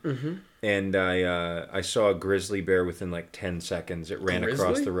time, and I saw a grizzly bear within like 10 seconds. It ran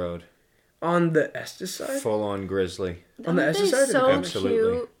across the road. On the Estes side? Full on grizzly. On the Estes side? So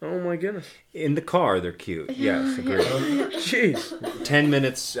Absolutely. cute. Oh my goodness. In the car, they're cute. Yes, agreed. Jeez. 10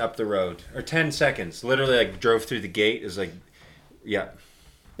 minutes up the road, or 10 seconds. Literally, like drove through the gate. Is like, yeah.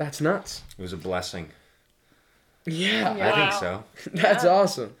 That's nuts. It was a blessing. Yeah. I think so. That's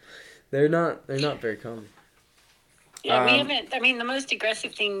awesome. They're not very common. Yeah, we haven't. The most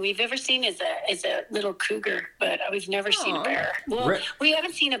aggressive thing we've ever seen is a little cougar, but we've never seen a bear. Well, we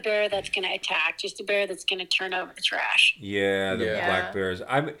haven't seen a bear that's going to attack, just a bear that's going to turn over the trash. Yeah, the black bears.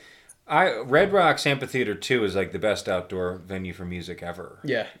 Red Rocks Amphitheater 2 is like the best outdoor venue for music ever.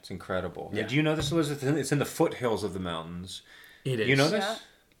 Yeah. It's incredible. Yeah. Do you know this, Elizabeth? It's in the foothills of the mountains. It is. You know this?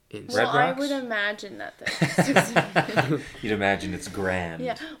 Yeah. Red Rocks? I would imagine that. You'd imagine it's grand.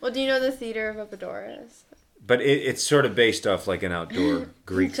 Yeah. Well, do you know the Theater of Epidaurus? But it's sort of based off like an outdoor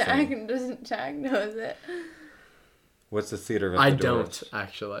Greek thing. Jack knows it. What's the Theater of I Epidaurus? don't,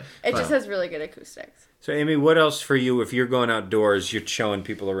 actually. It just has really good acoustics. So, Amy, what else for you if you're going outdoors, you're showing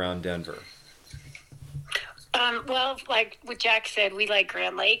people around Denver? Well, like what Jack said, we like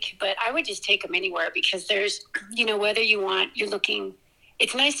Grand Lake, but I would just take them anywhere because there's, whether you're looking,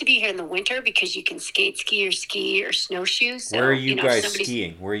 it's nice to be here in the winter because you can ski or snowshoe. So, where are you guys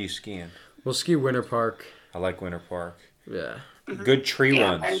skiing? Where are you skiing? We'll ski Winter Park. I like Winter Park. Yeah. Good tree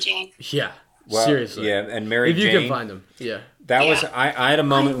runs. Yeah. Well, seriously. Yeah, and Mary Jane. If you can find them. Yeah. That was, I had a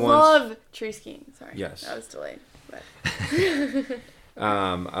moment once. I love tree skiing. Sorry. Yes. I was delayed. But.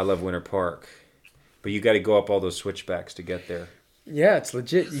 I love Winter Park. But you got to go up all those switchbacks to get there. Yeah, it's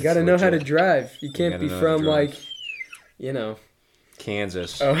legit. You got to know how to drive. You can't be from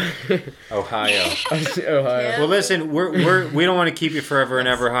Kansas, Ohio. Yeah. Well, listen, we don't want to keep you forever and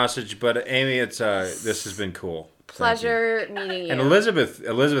ever hostage, but Amy, this has been cool. Pleasure meeting you. And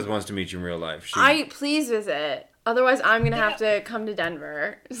Elizabeth wants to meet you in real life. Please visit. Otherwise, I'm gonna have to come to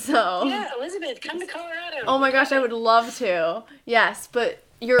Denver. So. Yeah, Elizabeth, come to Colorado. Oh my gosh, I would love to. Yes, but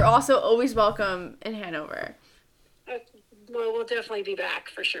you're also always welcome in Hanover. Well, we'll definitely be back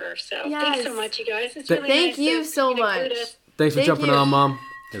for sure. So yes. Thanks so much, you guys. It's really Thank nice you so much. Thanks for jumping on, Mom.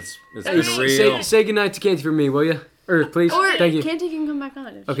 It's been real. Say goodnight to Canty for me, will you? Or please. Or Thank you. Canty can come back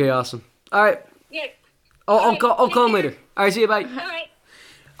on. Okay, awesome. All right. Yeah. I'll call him later. All right, see you. Bye. All right.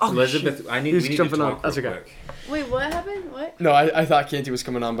 Elizabeth, we need to talk real quick. Wait, what happened? What? No, I thought Canty was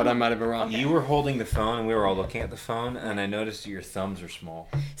coming on, but I might have been wrong. You were holding the phone, and we were all looking at the phone, and I noticed your thumbs are small.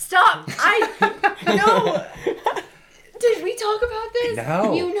 Stop! No! Did we talk about this?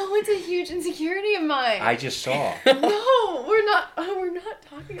 No. You know it's a huge insecurity of mine. I just saw. No, we're not. We're not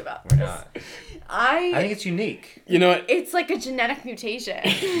talking about this. We're not. I think it's unique. You know what? It's like a genetic mutation.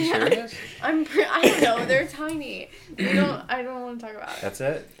 You serious? I don't know. They're tiny. I don't want to talk about it. That's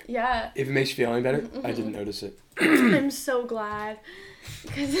it? Yeah. If it makes you feel any better, I didn't notice it. I'm so glad.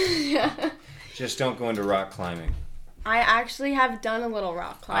 Just don't go into rock climbing. I actually have done a little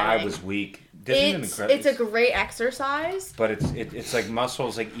rock climbing. I was weak. It's a great exercise. But it's like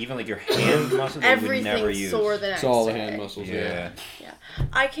muscles, like even like your hand muscles that you would never use. Everything's sore the next day. It's all the day. hand muscles. Yeah.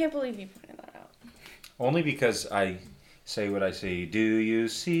 I can't believe you pointed that out. Only because I say what I see. Do you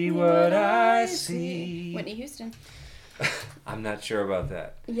see what I see? Whitney Houston. I'm not sure about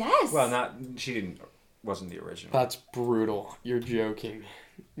that. Yes. Well, wasn't the original. That's brutal. You're joking.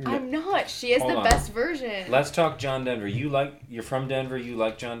 I'm not. She is the best version. Let's talk John Denver. You're from Denver. You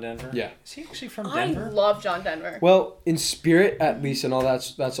like John Denver? Yeah. Is he actually from Denver? I love John Denver. Well, in spirit, at least, and all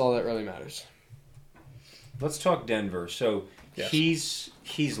that's all that really matters. Let's talk Denver. So he's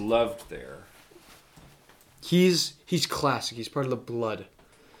loved there. He's classic. He's part of the blood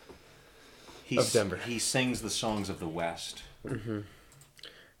of Denver. He sings the songs of the West. Mm-hmm.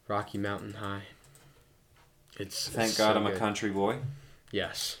 Rocky Mountain High. Thank God I'm a country boy.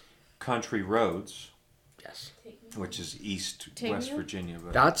 Yes. Country Roads. Yes. Which is West Virginia.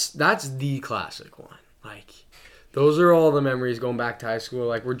 But that's the classic one. Like, those are all the memories going back to high school.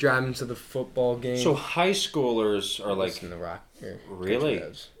 Like, we're driving to the football game. So high schoolers are like in the rock. Really?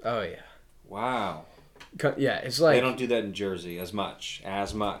 Oh yeah. Wow. Yeah, it's like they don't do that in Jersey as much. I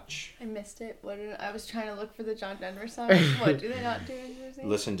missed it. I was trying to look for the John Denver song. What do they not do in Jersey?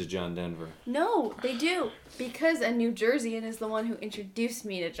 Listen to John Denver. No, they do, because a New Jerseyan is the one who introduced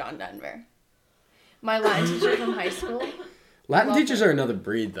me to John Denver. My Latin teacher from high school. Latin teachers are another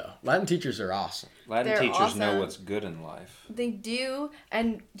breed, though. Latin teachers are awesome. Latin teachers know what's good in life. They do,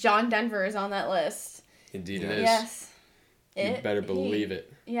 and John Denver is on that list. Indeed, it is. Yes. You better believe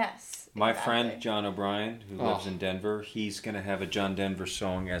it. Yes. My friend John O'Brien, who lives in Denver, he's going to have a John Denver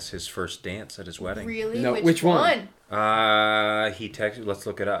song as his first dance at his wedding. Really? No, which one? He texted. Let's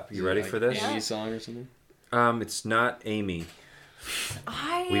look it up. You ready for this? Amy song or something? It's not Amy.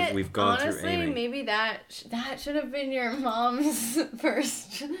 We've gone honestly, through Amy. Maybe that should have been your mom's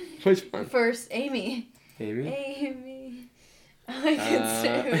first. Which one? First, Amy. Amy. Amy. I can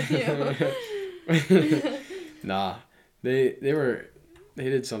stay with you. Nah, they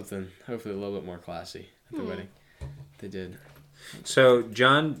did something hopefully a little bit more classy at the wedding. They did. So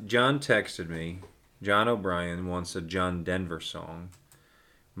John texted me. John O'Brien wants a John Denver song.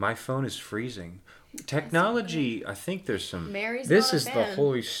 My phone is freezing. Technology. I think there's some. This is the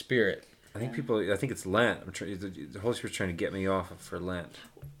Holy Spirit. I think I think it's Lent. The Holy Spirit's trying to get me off for Lent.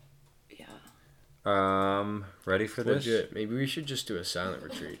 Yeah. Ready for this? Legit. Maybe we should just do a silent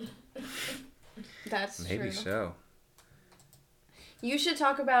retreat. That's maybe true. So. You should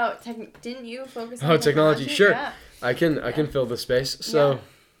talk about didn't you focus on technology? Sure. Yeah. I can fill the space. So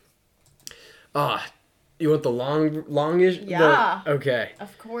you want the longish? Yeah. Okay.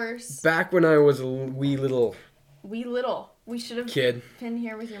 Of course. Back when I was a wee little. We should have kid been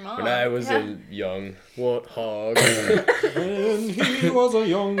here with your mom. When I was a young warthog. When he was a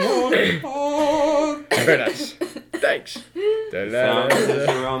young warthog. Very nice. Thanks. Found his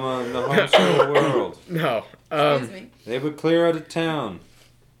aroma in the homeschool world. No. Excuse me. They would clear out of town.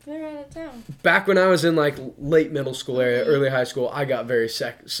 Clear out of town. Back when I was in like late middle school area, early high school, I got very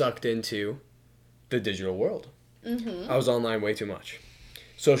sucked into the digital world. Mm-hmm. I was online way too much.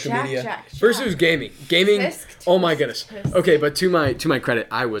 Social media. First it was gaming. Oh my goodness. Okay, but to my credit,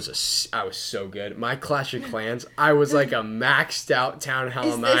 I was so good. My Clash of Clans, I was like a maxed out Town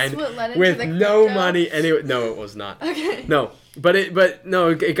Hall 9 with no money. No, it was not. Okay. No, but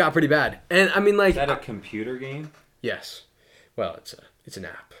it got pretty bad. And I mean, like, is that a computer game? Yes. Well, it's an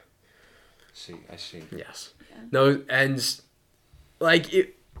app. I see. Yes. Yeah. No, and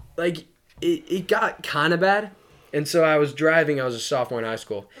it got kind of bad. And so I was driving. I was a sophomore in high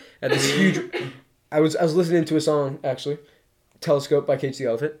school. At this huge, I was listening to a song actually, "Telescope" by Cage the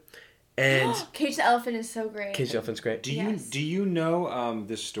Elephant, and Cage the Elephant is so great. Cage the Elephant's great. Do you know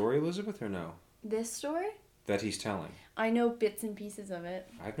this story, Elizabeth, or no? This story? That he's telling. I know bits and pieces of it.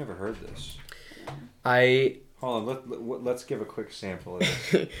 I've never heard this. Hold on, let's give a quick sample of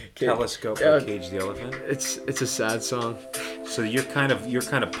this. Telescope by Cage the Elephant. It's a sad song. So you're kind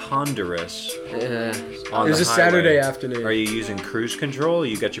of ponderous. Yeah. On it was the a Saturday afternoon. Are you using cruise control or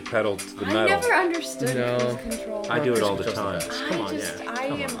you got your pedal to the metal? I never understood cruise control. I do it all the time. Come on.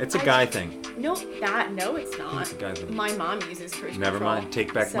 It's a guy thing. No, it's not. It's a guy thing. My mom uses cruise control. Never mind.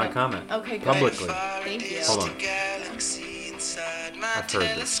 Take back my comment. Okay, good. Publicly. Thank you. Hold on. I've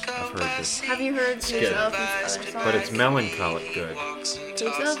heard this. Have you heard Cage the Elephant's other song? But it's melancholic good. Cage the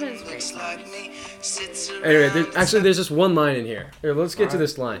Elephant is great song. Anyway, there's just one line in here. Here, let's get to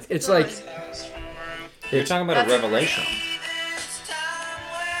this line. It's like... You're talking about a revelation.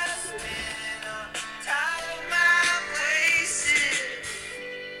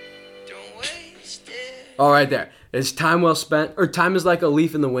 All right, there. It's time well spent, or time is like a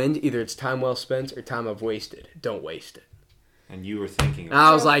leaf in the wind. Either it's time well spent or time I've wasted. Don't waste it. And you were thinking of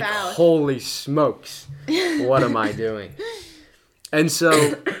I was like, holy smokes, what am I doing? And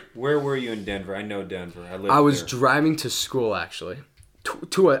so... Where were you in Denver? I know Denver. I was driving to school, actually.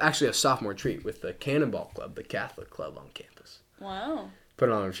 To a sophomore retreat with the Cannonball Club, the Catholic club on campus. Wow. Put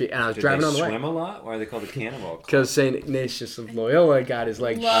it on a retreat, and I was driving on the way. Did they swim a lot? Why are they called the Cannonball Club? Because St. Ignatius of Loyola got his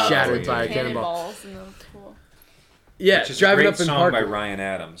leg shattered by a cannonball. In the pool. Yeah, which is driving a great up in song Parker. by Ryan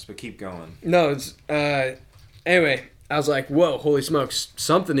Adams, but keep going. No, it's anyway. I was like, "Whoa, holy smokes!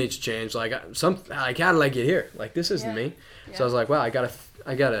 Something needs to change. Like, how did I get here? Like, this isn't me." Yeah. So I was like, "Wow, I gotta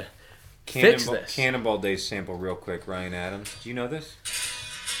fix this." Cannonball Days sample real quick. Ryan Adams. Do you know this?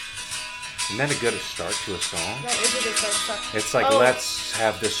 Isn't that a good start to a song? That is a good start. It's like, let's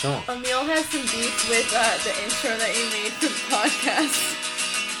have this song. Emil has some beef with the intro that you made for the podcast.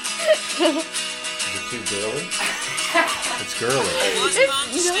 Is it too girly? It's girly.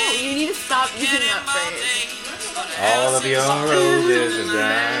 You need to stop using that phrase. All of your roses have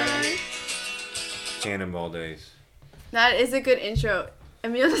died. Cannonball Days. That is a good intro.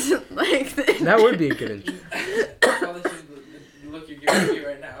 Emil doesn't like the intro. That would be a good intro. The look you're giving me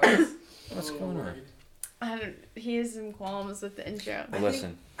right now. What's going on? He has some qualms with the intro. Well,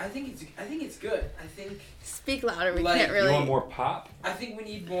 listen. I think it's good. I think. Speak louder. We can't really. You want more pop? I think we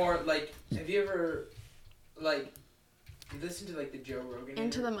need more. Like, have you ever, listen to the Joe Rogan?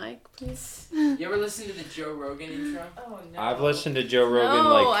 Into the mic, please. You ever listen to the Joe Rogan intro? Oh no. I've listened to Joe Rogan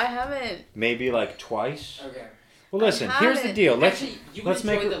I haven't. Maybe twice. Okay. Well, listen. Here's the deal. Let's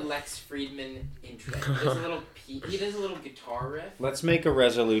enjoy the Lex Friedman intro. He does a little guitar riff. Let's make a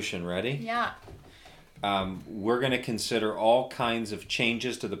resolution. Ready? Yeah. We're going to consider all kinds of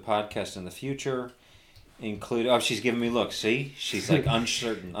changes to the podcast in the future, including. Oh, she's giving me looks. See, she's like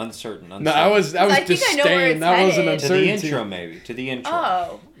uncertain. No, I was disdain. That wasn't uncertainty. To the intro, maybe. To the intro.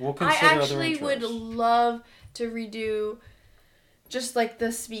 Oh. We'll consider I actually other would love to redo just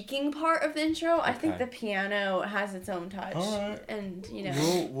the speaking part of the intro. Okay. I think the piano has its own touch. All right. And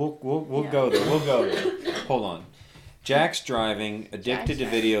we'll go there. We'll go there. Hold on. Jack's driving, addicted to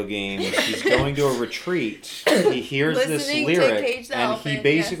video games. He's going to a retreat. He hears this lyric, and he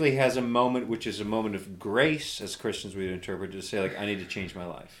basically has a moment, which is a moment of grace, as Christians would interpret, to say, I need to change my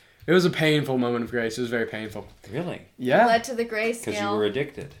life. It was a painful moment of grace. It was very painful. Really? Yeah. It led to the grace scale. Because you were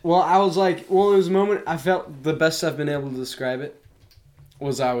addicted. Well, I was it was a moment, I felt the best I've been able to describe it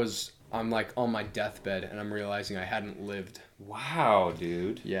was I'm on my deathbed, and I'm realizing I hadn't lived. Wow,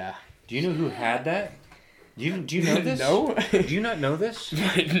 dude. Yeah. Do you know who had that? Do you know this? No. Do you not know this?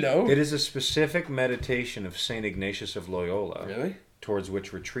 No. It is a specific meditation of St. Ignatius of Loyola. Really? Towards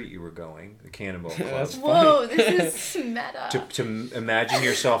which retreat you were going, the Cannonball Club. That's Whoa, this is meta. To imagine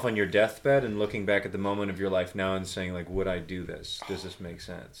yourself on your deathbed and looking back at the moment of your life now and saying, would I do this? Does this make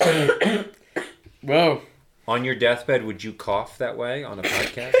sense? Whoa. On your deathbed, would you cough that way on a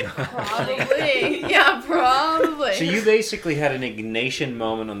podcast? Probably. Yeah, probably. So you basically had an Ignatian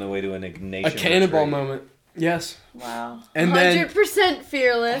moment on the way to an Ignatian A cannonball retreat. moment. Yes. Wow. And 100%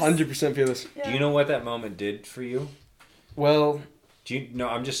 fearless. 100% fearless. Yeah. Do you know what that moment did for you? Well,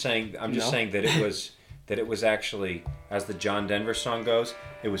 I'm just saying that it was actually, as the John Denver song goes,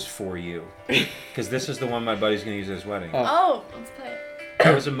 it was for you. Because this is the one my buddy's going to use at his wedding. Oh, let's play it.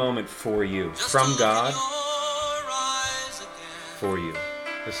 That was a moment for you. From God. For you.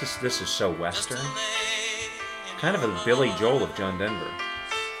 This is so Western. Kind of a Billy Joel of John Denver.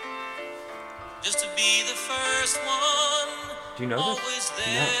 Just to be the first one. Do you know this?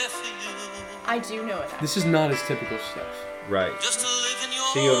 No. I do know it. This is not his typical stuff. Right.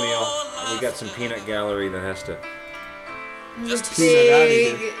 See you, Emil. We got some peanut gallery that has to. Big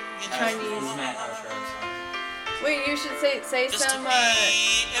Chinese. Wait, you should say some.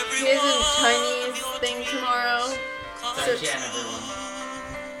 He has a Chinese thing tomorrow. So,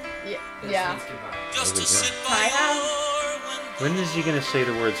 yeah. Yeah. Just to sit by Try out. your window. When is he gonna say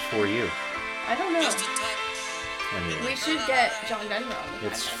the words for you? I don't know. Just a touch. Anyway. We should get John Denver on the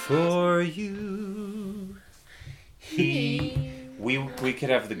It's podcast. for you. We could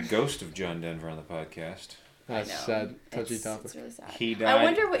have the ghost of John Denver on the podcast. That's I know. sad. Touchy topic. It's really sad. He died. I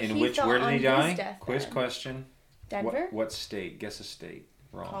wonder what in he which? thought Where did on he his die? deathbed. Quiz question. Denver? What state? Guess a state.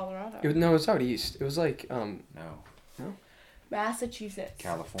 Wrong. Colorado. No, it's out east. It was like No. Massachusetts.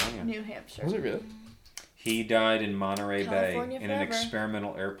 California. New Hampshire. Was it really? He died in Monterey California Bay in an forever.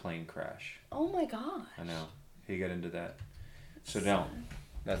 experimental airplane crash. Oh my god. I know. He got into that. So don't.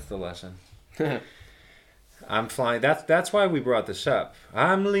 That's the lesson. I'm flying. That's why we brought this up.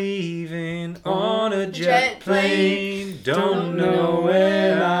 I'm leaving on a jet plane. Don't know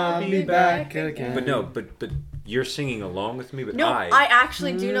when I'll be back again. But no, but you're singing along with me. But No, I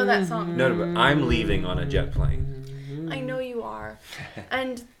actually do know that song. no, but I'm leaving on a jet plane. I know you are.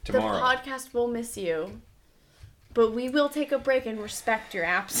 And Tomorrow. the podcast will miss you. But we will take a break and respect your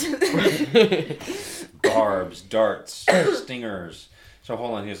absence. Barbs, darts, stingers. So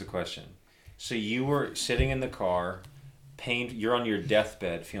hold on, here's the question. So you were sitting in the car, you're on your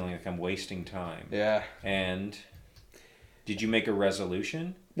deathbed feeling like I'm wasting time. Yeah. And did you make a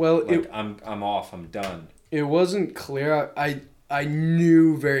resolution? Well, Like, I'm off, I'm done. it wasn't clear. I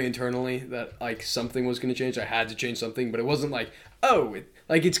knew very internally that like something was going to change. I had to change something, but it wasn't like,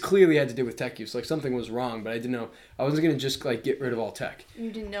 it's clearly had to do with tech use. Like something was wrong, but I didn't know. I wasn't going to just like get rid of all tech.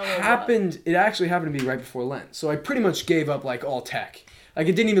 You didn't know It actually happened to be right before Lent. So I pretty much gave up like all tech. Like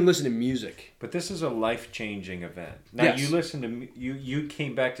I didn't even listen to music. But this is a life-changing event. Now Yes. you listened to you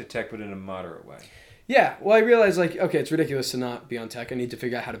came back to tech, but in a moderate way. Yeah, well I realized like, okay, it's ridiculous to not be on tech. I need to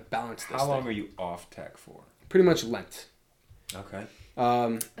figure out how to balance this How long thing. are you off tech for? Pretty much Lent. Okay.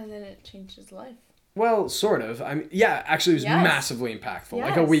 And then it changed his life. Well, sort of. Actually it was Yes. massively impactful.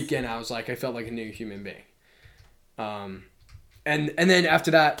 Like a Yes. week in, I felt like a new human being. And then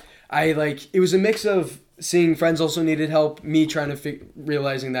after that, it was a mix of seeing friends also needed help, me trying to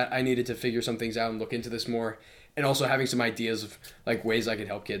realizing that I needed to figure some things out and look into this more, and also having some ideas of like ways I could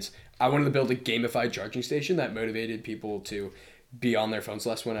help kids. I wanted to build a gamified charging station that motivated people to be on their phones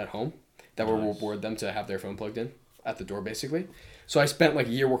less when at home, that would reward them to have their phone plugged in at the door basically. So I spent like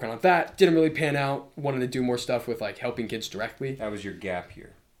a year working on that. Didn't really pan out. Wanted to do more stuff with like helping kids directly. That was your gap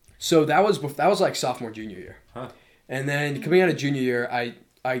year. So that was like sophomore, junior year. Huh. And then coming out of junior year,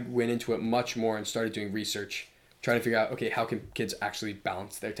 I went into it much more and started doing research, trying to figure out, okay, how can kids actually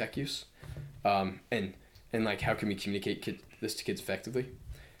balance their tech use? And like, how can we communicate this to kids effectively?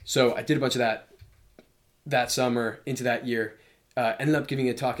 So I did a bunch of that summer into that year. Ended up giving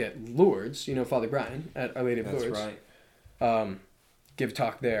a talk at Lourdes, Father Brian at Our Lady of Lourdes. That's right. Give a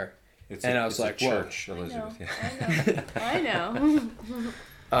talk there. I was like, church, whoa. Elizabeth. I know.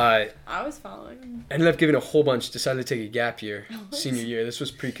 I was following. Ended up giving a whole bunch, decided to take a gap year, senior year. This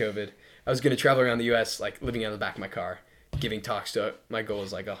was pre-COVID. I was going to travel around the U.S., like living out of the back of my car, giving talks to, my goal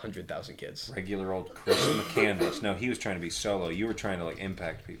was like 100,000 kids. Regular old Chris McCandless. No, he was trying to be solo. You were trying to like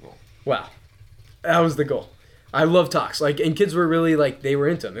impact people. Wow. That was the goal. I love talks. And kids were really they were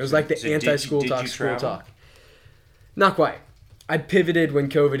into them. It was like the anti-school talk, school talk. Not quite. I pivoted when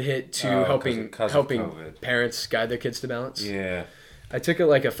COVID hit to helping parents guide their kids to balance. Yeah. I took a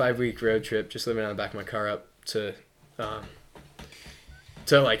 5-week road trip, just living on the back of my car up to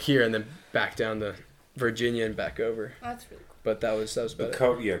here and then back down to Virginia and back over. That's really cool. But that was about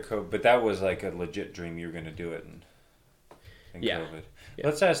it. But that was like a legit dream. You were going to do it in COVID. Yeah.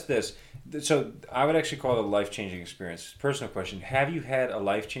 Let's ask this. So I would actually call it a life-changing experience. Personal question. Have you had a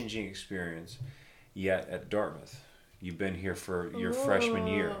life-changing experience yet at Dartmouth? You've been here for your freshman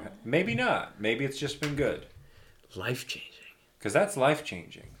year. Maybe not. Maybe it's just been good. Life-changing. Because that's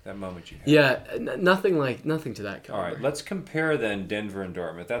life-changing, that moment you had. Yeah, nothing to that caliber. All right, let's compare then Denver and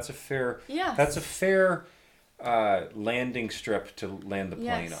Dartmouth. That's a fair landing strip to land the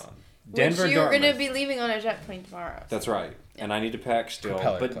plane on. Denver, Which you're going to be leaving on a jet plane tomorrow. That's right. And I need to pack still.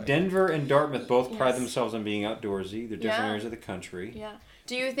 But plane. Denver and Dartmouth both pride themselves on being outdoorsy. They're different areas of the country. Yeah.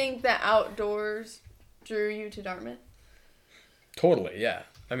 Do you think that outdoors drew you to Dartmouth? Totally, yeah.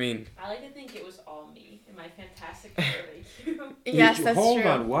 I mean... I like to think it was all me and my fantastic barbecue. Yes, that's true. Hold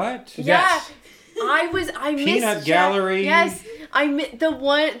on, what? Yeah. Yes. I missed Peanut Gallery. Yes.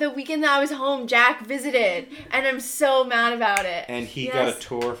 The weekend that I was home, Jack visited, and I'm so mad about it. And he got a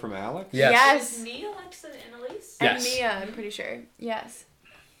tour from Alex? Yes. It was me, Alexa, and Elise? And Mia, I'm pretty sure. Yes.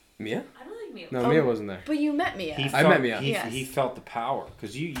 Mia? I don't think Mia. No, Mia wasn't there. But you met Mia. I met Mia. He felt the power.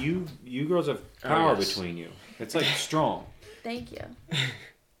 Because you girls have power between you. It's like strong. Thank you.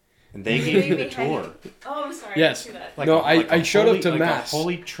 And they gave you the tour. Oh, I'm sorry. Yes. I that. Like no, a I showed holy, up to like Mass. a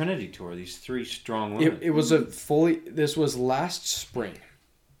Holy Trinity tour. These 3 strong women. It was this was last spring.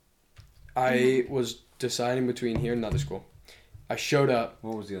 I was deciding between here and another school. I showed up.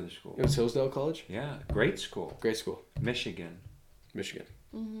 What was the other school? It was Hillsdale College. Yeah, great school. Great school. Michigan.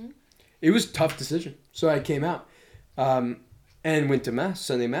 Mm-hmm. It was a tough decision. So I came out and went to Mass,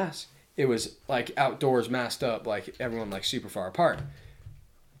 Sunday Mass. It was like outdoors, masked up, like everyone like super far apart.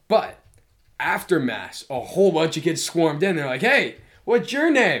 But after Mass, a whole bunch of kids swarmed in. They're like, hey, what's your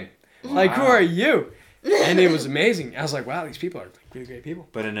name? Like, who are you? And it was amazing. I was like, wow, these people are really great people.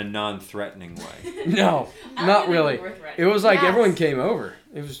 But in a non-threatening way. No, not really. It was like Yes. everyone came over.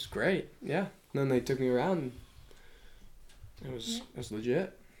 It was great. Yeah. And then they took me around. And it was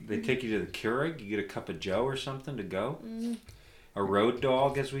legit. They take you to the Keurig. You get a cup of Joe or something to go. A road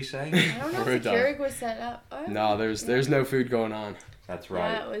dog, as we say. I don't know if the Keurig was set up. Oh, No, there's no food going on. That's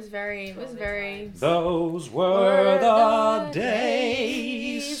right. Yeah, it was very. Those were the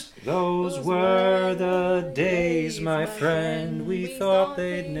days. Those were the days, my friend. We thought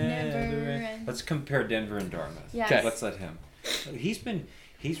they'd never end. Let's compare Denver and Dartmouth. Yes. Okay. Let's let him. He's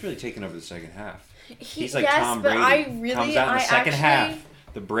really taken over the second half. He's like yes, Tom but Brady. I really, Comes out in the second half.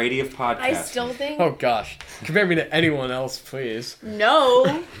 The Brady of podcasting. I still think. Oh gosh, compare me to anyone else, please.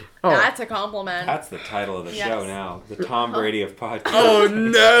 No. Oh. That's a compliment. That's the title of the Yes. show now. The Tom Brady of podcasting. Oh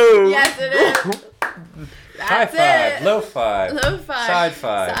no! Yes, it is. High That's five, it. low five, Low five. side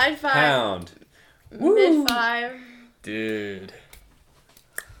five, Side five. pound. Mid five. Dude.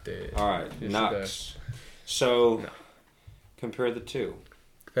 All right, You should, Nux. So, compare the two.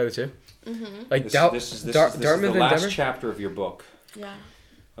 Compare the two? Mm-hmm. Like This is Dartmouth the and last Denver? chapter of your book. Yeah.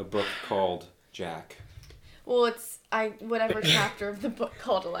 A book called Jack. Well, it's whatever chapter of the book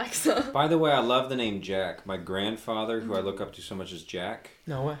called Alexa. By the way, I love the name Jack. My grandfather, who I look up to so much, is Jack.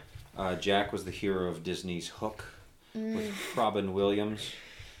 No way. Jack was the hero of Disney's Hook with Robin Williams.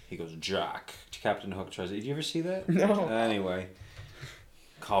 He goes, Jack. Captain Hook tries it. Did you ever see that? No. Anyway.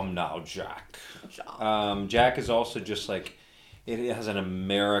 Come now, Jack. Jack is also just like, it has an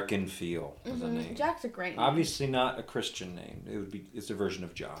American feel as a name. Jack's a great name. Obviously not a Christian name. It's a version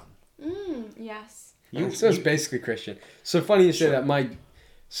of John. Yes. So it's basically Christian. So funny you say that.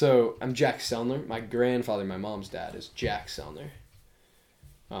 So I'm Jack Sellner. My grandfather, my mom's dad, is Jack Sellner.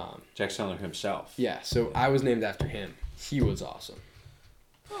 Jack Sellner himself. Yeah, so I was named after him. He was awesome.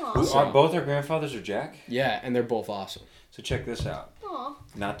 Both our grandfathers are Jack? Yeah, and they're both awesome. So check this out. Aw.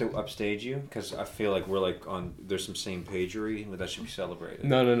 Not to upstage you, because I feel like we're like there's some same pagery, but that should be celebrated.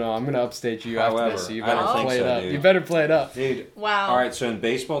 No. I'm going to upstage you after However, this, so you I better don't think play so, it up. dude. You better play it up. Dude. Wow. All right, so in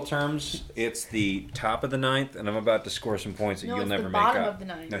baseball terms, it's the top of the ninth, and I'm about to score some points that you'll never make up. bottom of the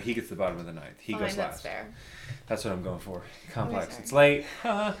ninth. No, he gets the bottom of the ninth. He goes That's last. fair. That's what I'm going for. Complex. sorry. It's late.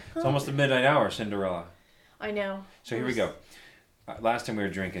 It's almost the midnight hour, Cinderella. I know. So here we go. Last time we were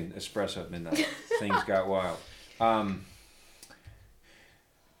drinking espresso at midnight. Things got wild.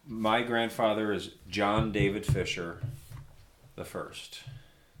 My grandfather is John David Fisher, the first.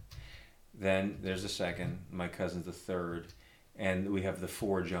 Then there's the second. My cousin's the third. And we have the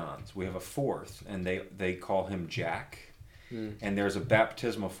 4 Johns. We have a fourth, and they call him Jack. And there's a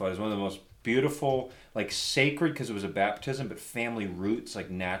baptismal photo. It's one of the most beautiful, like sacred because it was a baptism, but family roots, like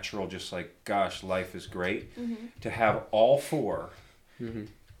natural, just like, gosh, life is great. To have all 4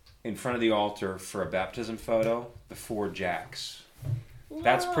 in front of the altar for a baptism photo, the 4 Jacks.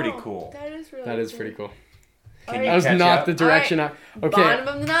 That's pretty cool. That is Pretty cool. Can That was not the direction All I... Okay. Bottom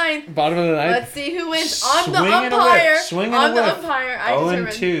of the ninth. Bottom of the ninth? Let's see who wins. I'm the Swing and a whiff. umpire. Swing and I'm a the whiff. umpire. I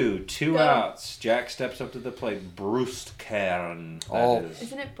 0-2, 2 Go. outs. Jack steps up to the plate. Bruce Kern.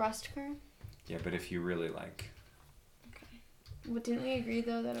 Isn't it Brustkern? Yeah, but if you really like, Well, didn't we agree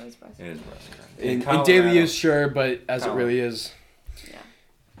though that it was Brustkern? it is Bruce Kern. In Colorado. daily use, sure, but as it Colorado. really is... Yeah.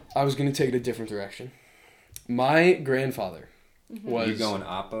 I was going to take it a different direction. My grandfather was... You going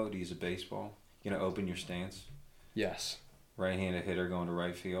oppo to use a baseball? You gonna open your stance? Yes. Right-handed hitter going to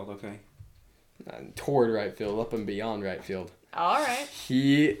right field, okay? Toward right field, up and beyond right field. All right.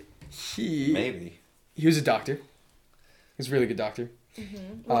 He Maybe. He was a doctor. He was a really good doctor.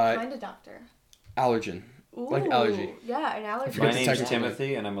 What kind of doctor? Allergen. Like Ooh, allergy. Yeah, an allergy. forget My the name's technical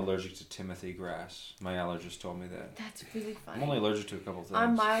Timothy, and I'm allergic to Timothy grass. My allergist told me that. That's really funny. I'm only allergic to a couple things.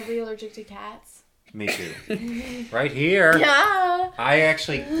 I'm mildly allergic to cats. Me too. Right here. Yeah. I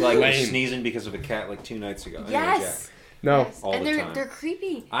actually was Lame. sneezing because of a cat like 2 nights ago. Anyway, Yes. Jack. No. Yes. All and the they're time. they're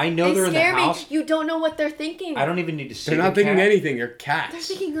creepy. I know they're in the scare me. house. You don't know what they're thinking. I don't even need to see They're the not thinking cat. anything. They're They're cats.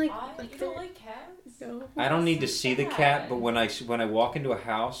 thinking like You they're don't like cats? no. I don't need to see the cat, sad. but when I walk into a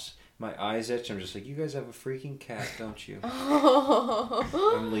house, My eyes itch. I'm just like, you guys have a freaking cat, don't you?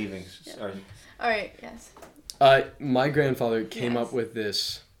 Oh. I'm leaving. Yeah. Sorry. All right. Yes. My grandfather came up with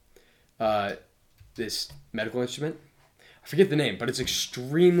this medical instrument. I forget the name, but it's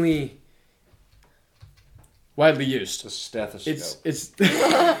extremely widely used. It's a stethoscope. It's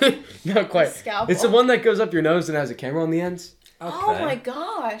not quite. Scalpel? It's the one that goes up your nose and has a camera on the ends. Okay. Oh my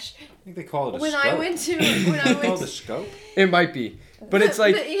gosh! I think they call it a When scope. I went to call it a scope? It might be, but it's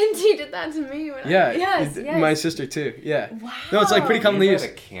like the ENT did that to me. When yes. My sister too. Yeah. Wow. No, it's like pretty commonly You used.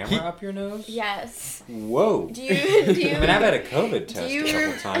 had a camera up your nose? Yes. Whoa. Do you? I mean, I've had a COVID test a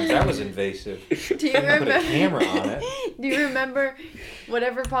couple times. That was invasive. Do you remember? Put a camera on it. Do you remember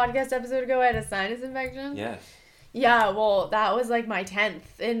whatever podcast episode ago I had a sinus infection? Yes. Yeah, well, that was like my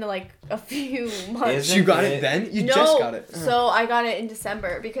 10th in like a few months. You got it then? You just got it. So I got it in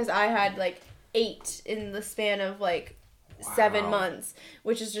December because I had like 8 in the span of like 7 months,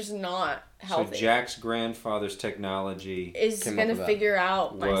 which is just not healthy. So Jack's grandfather's technology is going to figure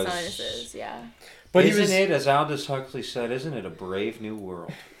out my sinuses, yeah. But isn't it, as Aldous Huxley said, isn't it a brave new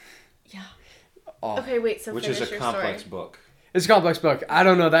world? Yeah. Oh. Okay, wait, so which finish is a your complex story. book. It's a complex book. I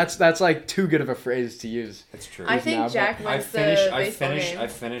don't know. That's like too good of a phrase to use. That's true. I think Jack wins the baseball game. I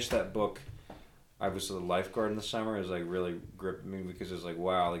finished that book. I was a lifeguard in the summer. It was like really gripped me because it was like,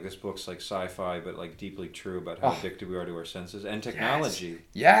 wow, like this book's like sci-fi, but like deeply true about how addicted we are to our senses and technology.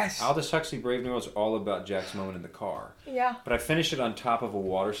 Yes. Aldous Huxley, Brave New World is all about Jack's moment in the car. Yeah. But I finished it on top of a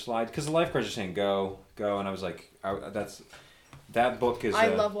water slide because the lifeguards are saying go, and I was like, that book is. I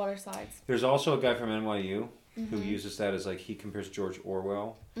love water slides. There's also a guy from NYU. Who uses that as like he compares George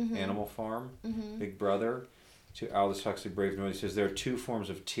Orwell, Animal Farm, Big Brother, to Aldous Huxley, Brave New World. He says there are 2 forms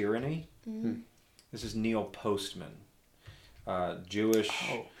of tyranny. This is Neil Postman, Jewish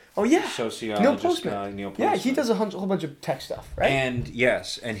sociologist guy. Neil Postman. Yeah, he does a whole bunch of tech stuff, right? And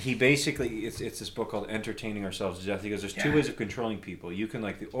yes, and he basically it's this book called Entertaining Ourselves to Death. He goes, there's 2 ways of controlling people. You can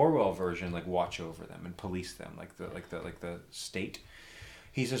like the Orwell version, like watch over them and police them, like the state.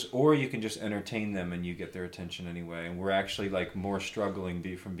 He says, or you can just entertain them and you get their attention anyway. And we're actually like more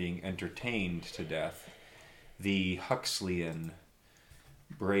struggling from being entertained to death. The Huxleyan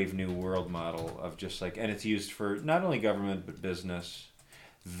Brave New World model of just like, and it's used for not only government but business.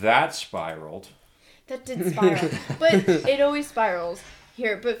 That spiraled. That did spiral. But it always spirals.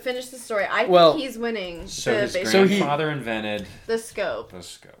 Here, but finish the story. I think he's winning. So his grandfather invented the scope.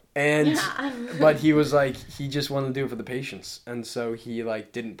 And but he was like he just wanted to do it for the patients, and so he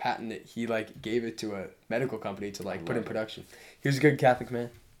like didn't patent it. He like gave it to a medical company to like put in production. He was a good Catholic man.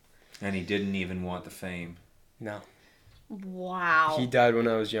 And he didn't even want the fame. No. Wow. He died when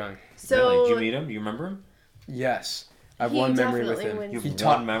I was young. So really? Did you meet him? Do you remember him? Yes. I have one memory with him. You have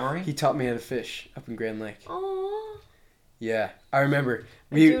one memory? He taught me how to fish up in Grand Lake. Aww. Yeah, I remember.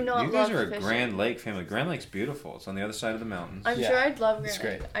 You guys are a Grand Lake family. Grand Lake's beautiful. It's on the other side of the mountains. I'm sure I'd love Grand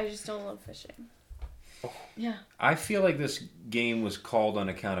Lake. I just don't love fishing. Oh. Yeah. I feel like this game was called on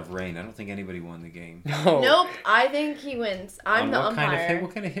account of rain. I don't think anybody won the game. No. Nope. I think he wins. I'm the umpire.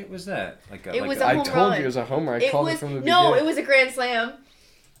 What kind of hit was that? It was a home run. I told you it was a homer. I called it from the beginning. No, it was a grand slam.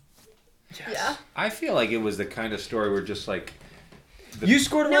 Yes. Yeah. I feel like it was the kind of story where just like. You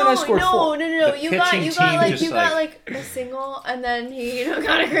scored a run, I scored 4. No. You got like a single, and then he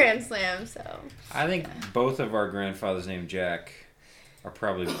got a grand slam. So. I think both of our grandfathers named Jack are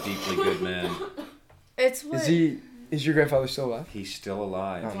probably deeply good men. It's what? Is your grandfather still alive? He's still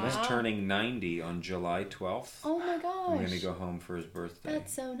alive. Wow. He's turning 90 on July 12th. Oh my gosh. I'm going to go home for his birthday.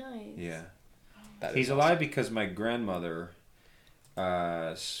 That's so nice. Yeah. He's alive because my grandmother,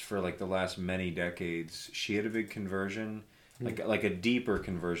 for like the last many decades, she had a big conversion, like a deeper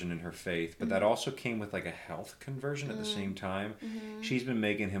conversion in her faith, but that also came with like a health conversion at the same time. She's been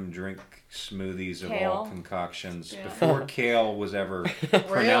making him drink smoothies of all concoctions. Yeah. Before kale was ever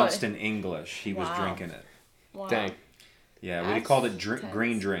pronounced in English, he was drinking it. Wow. Dang. Yeah, we called it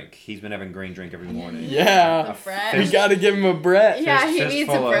green drink. He's been having green drink every morning. Yeah. We got to give him a Brett. Yeah, he needs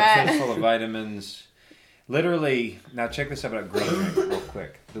a Brett. Fistful of vitamins. Literally, now check this out about green drink real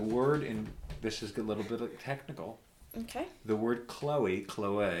quick. The word this is a little bit technical. Okay. The word Chloe,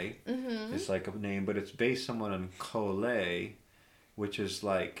 is like a name, but it's based somewhat on Chole, which is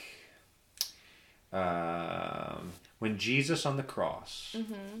like when Jesus on the cross,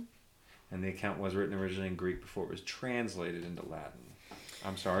 and the account was written originally in Greek before it was translated into Latin.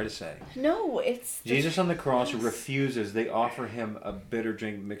 I'm sorry to say. No, it's... Jesus on the cross refuses. They offer him a bitter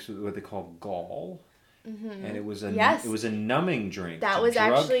drink mixed with what they call gall. And it was a numbing drink. That was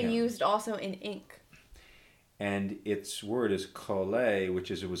actually used also in ink. And its word is Chole,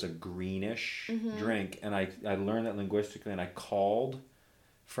 which is it was a greenish drink. And I learned that linguistically, and I called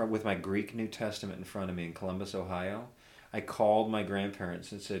with my Greek New Testament in front of me in Columbus, Ohio. I called my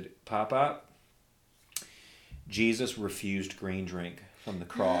grandparents and said, Papa, Jesus refused green drink from the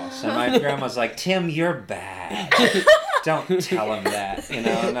cross. And my grandma's like, Tim, you're bad. Don't tell him that, you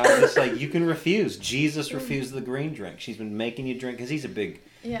know. And I was just like, you can refuse. Jesus refused the green drink. She's been making you drink, because he's a big...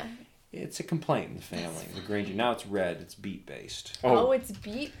 Yeah. It's a complaint in the family. The green drink. Now it's red. It's beet-based. Oh, it's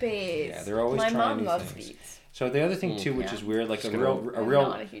beet-based. Yeah, they're always trying new things. My mom loves beets. So the other thing, too, which is weird, like I'm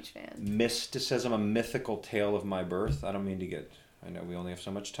not a huge fan. Mysticism, a mythical tale of my birth. I don't mean to get... I know we only have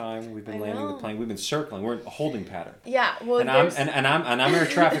so much time. We've been landing the plane. We've been circling. We're in a holding pattern. Yeah, well, and I'm air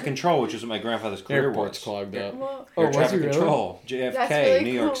traffic control, which is what my grandfather's career Airport's was. clogged up. Well, Air traffic control, JFK, really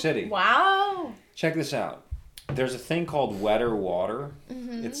New York City. Wow. Check this out. There's a thing called wetter water.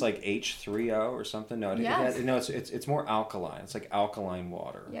 Mm-hmm. It's like H3O or something. No, it's more alkaline. It's like alkaline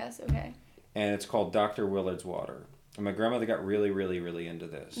water. Yes. Okay. And it's called Dr. Willard's water. And my grandmother got really, really, really into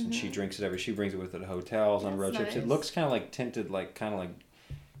this, and she drinks it she brings it with her to hotels on road trips. It looks kind of like tinted, like kind of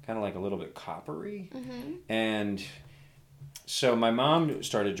like a little bit coppery. Mm-hmm. And so my mom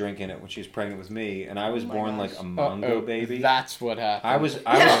started drinking it when she was pregnant with me, and I was born like a Mongo baby. That's what happened. I was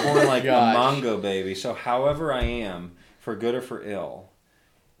born like a Mongo baby. So however I am, for good or for ill,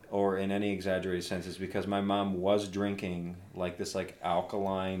 or in any exaggerated sense, is because my mom was drinking like this like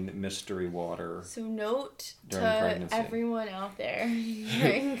alkaline mystery water. So note to pregnancy. Everyone out there,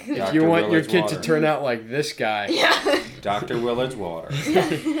 drink. If you want your kid to turn out like this guy, Dr. Willard's water.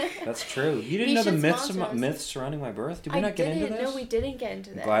 That's true. You didn't know the myths surrounding my birth? Did we not get into this? No, we didn't get into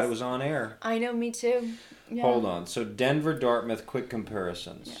this. I'm glad it was on air. I know, me too. Yeah. Hold on. So Denver, Dartmouth, quick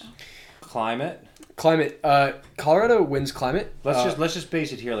comparisons. Yeah. Climate. Colorado wins climate. Let's just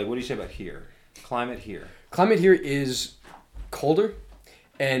base it here. Like, what do you say about here? Climate here. Climate here is colder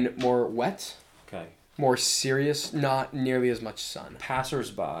and more wet. Okay. More serious, not nearly as much sun.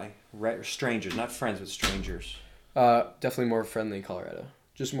 Passers-by, strangers, not friends, but strangers. Definitely more friendly in Colorado.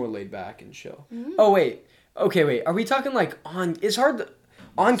 Just more laid back and chill. Mm-hmm. Oh wait, okay, wait. Are we talking like on? It's hard.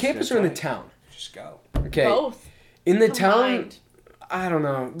 On campus or in the town? Just go. Okay. Both. In the town, I don't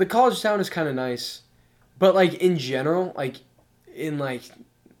know. The college town is kind of nice, but like in general, like in like,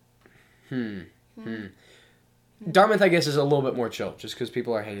 Dartmouth, I guess, is a little bit more chill, just because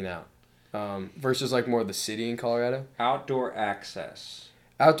people are hanging out, versus like more of the city in Colorado. Outdoor access.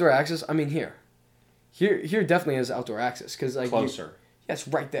 Outdoor access. I mean, here definitely has outdoor access because like closer. It's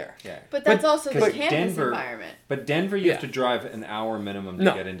right there. Yeah. But that's also the campus environment. But Denver, you have to drive an hour minimum to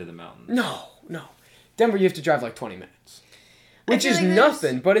get into the mountains. No. Denver, you have to drive like 20 minutes. Which is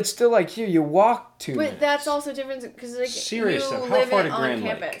nothing, but it's still like here, you walk 2 minutes. But that's also different because like seriously, you how live far to on Grand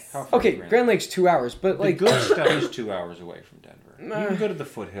campus. Lake? Okay, Grand Lake's 2 hours, but like the good stuff is 2 hours away from Denver. You can go to the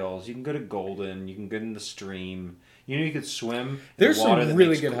foothills, you can go to Golden, you can get in the stream. You know, you could swim in the water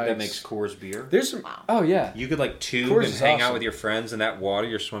that makes Coors beer. There's some. Oh yeah. You could like tube and hang out with your friends, and that water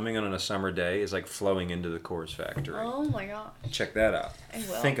you're swimming in on a summer day is like flowing into the Coors factory. Oh my gosh. Check that out. I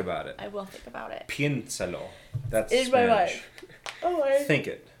will. Think about it. I will think about it. Piénsalo. That's in Spanish. My life. Oh, think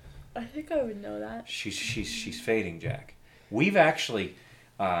it. I think I would know that. She's fading, Jack. We've actually.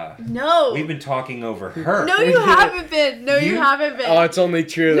 No. We've been talking over her. No, you haven't been. No, you haven't been. Oh, it's only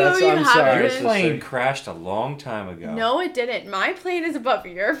true. I'm sorry. Your plane crashed a long time ago. No, it didn't. My plane is above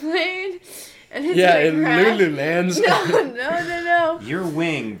your plane. And it's it literally lands. No. Your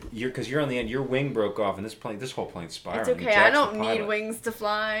wing, because you're on the end, your wing broke off, and this whole plane's spiraling. It's okay. I don't need wings to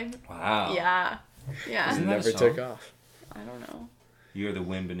fly. Wow. Yeah. It never took off. I don't know. You're the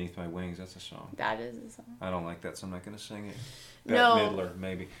wind beneath my wings. That's a song. That is a song. I don't like that, so I'm not going to sing it. No. Midler,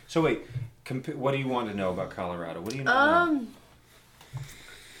 maybe. So wait, what do you want to know about Colorado? What do you know?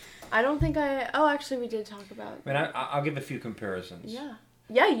 I don't think actually we did talk about. I mean, I'll give a few comparisons. Yeah.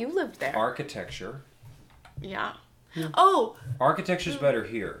 Yeah, you lived there. Architecture. Yeah. Oh. Architecture's better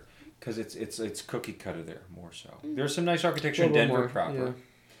here because it's cookie cutter there more so. There's some nice architecture in Denver proper. Yeah.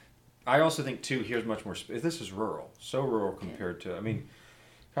 I also think too here's much more. This is rural, so rural compared to. I mean,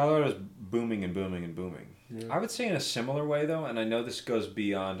 Colorado's booming and booming and booming. Yeah. I would say in a similar way though, and I know this goes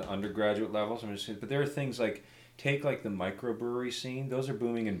beyond undergraduate levels. But there are things like take like the microbrewery scene. Those are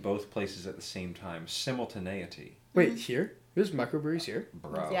booming in both places at the same time. Simultaneity. Wait, here? There's microbreweries here?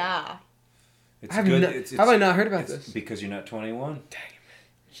 Bro. Yeah. It's good. How have I not heard about this? Because you're not 21. Dang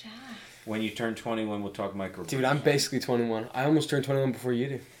it. Yeah. When you turn 21, we'll talk microbreweries. Dude, I'm basically 21. I almost turned 21 before you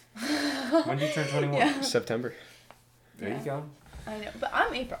do. When did you turn 21? Yeah. September. There you go. I know, but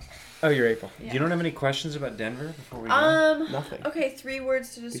I'm April. Oh, you're April. Yeah. You don't have any questions about Denver before we go? Nothing. Okay, 3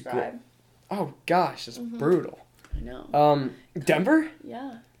 words to describe. Oh gosh, that's brutal. I know. Denver?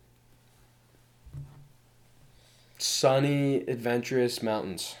 Yeah. Sunny, adventurous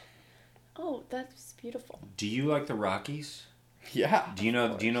mountains. Oh, that's beautiful. Do you like the Rockies? Yeah. Do you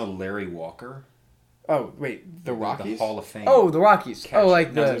know Larry Walker? Oh, wait, the Rockies? The Hall of Fame. Oh, the Rockies. Catcher. Oh,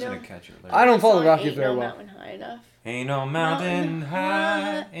 like no, the... catcher. I don't follow the Rockies very well. Mountain high enough. Ain't no mountain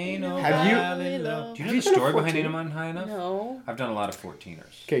high, ain't no valley low. Do you know the story behind Ain't no Mountain High Enough? No. I've done a lot of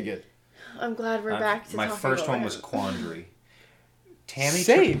 14ers. Okay, good. I'm glad we're back to my talking first about one was Quandary. Tammy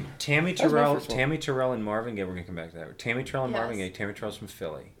Terrell and Marvin Gaye. We're gonna come back to that. Tammy Terrell and Marvin Gaye. Tammy Terrell's from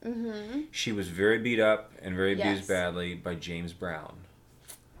Philly. Mm-hmm. She was very beat up and very abused badly by James Brown.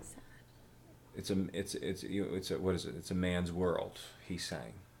 Sad. It's a man's world. He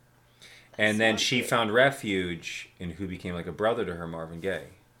sang, and then she found refuge in who became like a brother to her, Marvin Gaye.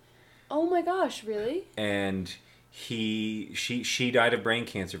 Oh my gosh! Really? And she died of brain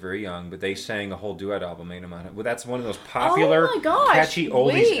cancer very young, but they sang a whole duet album. Well, that's one of those popular, catchy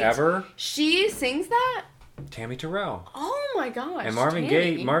oldies ever. She sings that? Tammy Terrell. Oh my gosh! And Marvin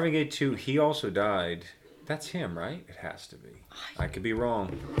Gaye too. He also died. That's him, right? It has to be. I could be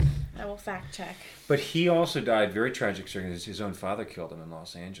wrong. I will fact check. But he also died very tragic. His own father killed him in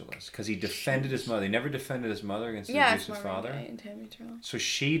Los Angeles because he defended his mother. He never defended his mother against his abusive father. And Tammy Terrell. So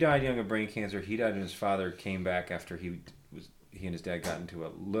she died young of brain cancer. He died, and his father came back after he and his dad got into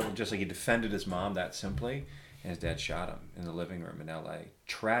a little, just like he defended his mom that simply, and his dad shot him in the living room in L.A.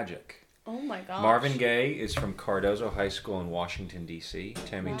 Tragic. Oh my gosh. Marvin Gaye is from Cardozo High School in Washington D.C.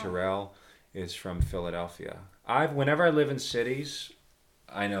 Tammy Terrell is from Philadelphia. Whenever I live in cities,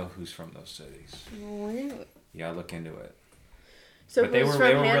 I know who's from those cities. Really? Yeah, I look into it. So but they were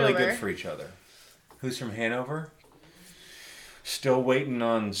really good for each other. Who's from Hanover? Still waiting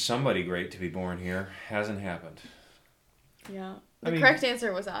on somebody great to be born here. Hasn't happened. Yeah. The correct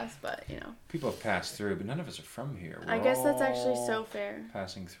answer was us, but people have passed through, but none of us are from here. I guess that's actually so fair.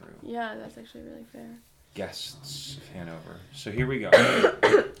 Passing through. Yeah, that's actually really fair. Guests of Hanover. So here we go.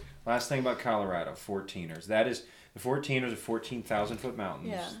 Last thing about Colorado, 14ers. That is, the 14ers are 14,000-foot mountains.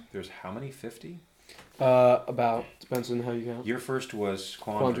 Yeah. There's how many? 50? About. Depends on how you count. Your first was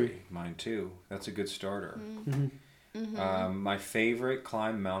Quandary. Mine too. That's a good starter. Mm-hmm. Mm-hmm. My favorite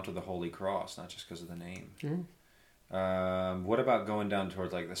climb, Mount of the Holy Cross, not just because of the name. Mm-hmm. What about going down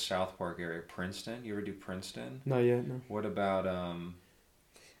towards like the South Park area, Princeton? You ever do Princeton? Not yet, no. What about...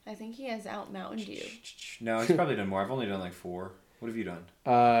 I think he has out-mountained you. No, he's probably done more. I've only done like 4. What have you done?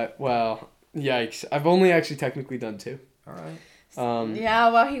 Well, yikes. I've only actually technically done 2. All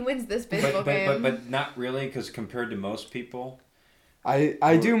right. He wins this baseball game. But not really, because compared to most people...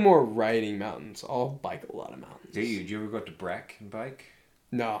 I do more riding mountains. I'll bike a lot of mountains. Do you? Do you ever go up to Breck and bike?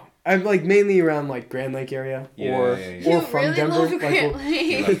 No. I'm like mainly around like Grand Lake area. Or from really Denver. Love Grand Lake.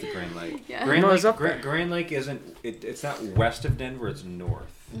 You like the Grand Lake. Yeah. Grand Lake isn't... It's not west of Denver, it's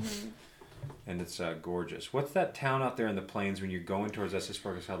north. Mm-hmm. And it's gorgeous. What's that town out there in the plains when you're going towards Estes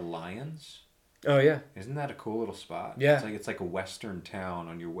Park? It's called Lyons. Oh yeah. Isn't that a cool little spot? Yeah. It's like a western town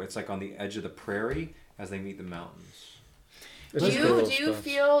on your way. It's like on the edge of the prairie as they meet the mountains. Do you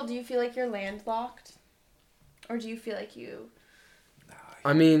feel like you're landlocked, or do you feel like you?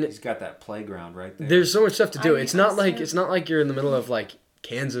 I mean, he's got that playground right there. There's so much stuff to do. It's not like you're in the middle of like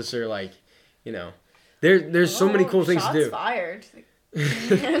Kansas or like there's so many cool things to do. Shots fired.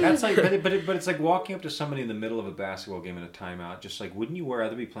 That's like, but it's like walking up to somebody in the middle of a basketball game in a timeout. Just like, wouldn't you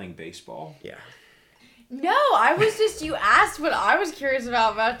rather be playing baseball? Yeah. No, I was just, you asked what I was curious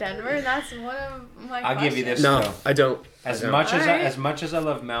about Denver, and that's one of my questions. I'll give you this. No, though. I don't. As much as I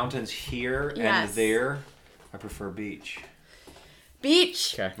love mountains here and there, I prefer beach.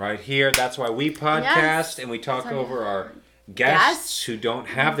 Beach. Okay. Right here. That's why we podcast and we talk over our guests who don't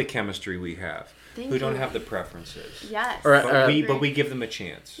have the chemistry we have. Who don't have the preferences. Yes. But we give them a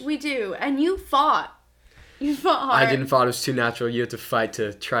chance. We do. And you fought. You fought hard. I didn't fight. It was too natural. You had to fight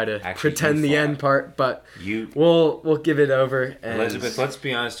to try to pretend the end part, but we'll give it over. And Elizabeth, let's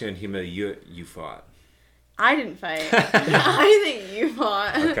be honest here in humility. You fought. I didn't fight. I think you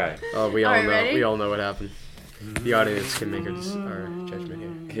fought. Okay. Oh, we all know. Ready? We all know what happened. The audience can make our judgment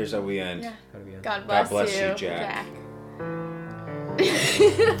here. Here's how we end. Yeah. How do we end? God bless you, Jack.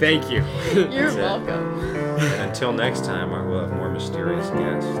 Thank you. You're welcome. And until next time, we'll have more mysterious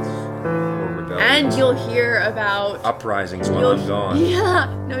guests. And you'll hear about uprisings when I'm gone. Yeah.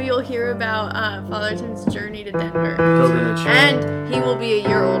 No, you'll hear about Father Tim's journey to Denver. Pilgrimage. And he will be a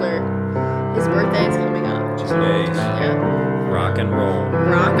year older. His birthday is coming up. 2 days. Yeah. Rock and roll.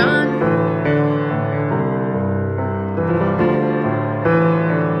 Rock on.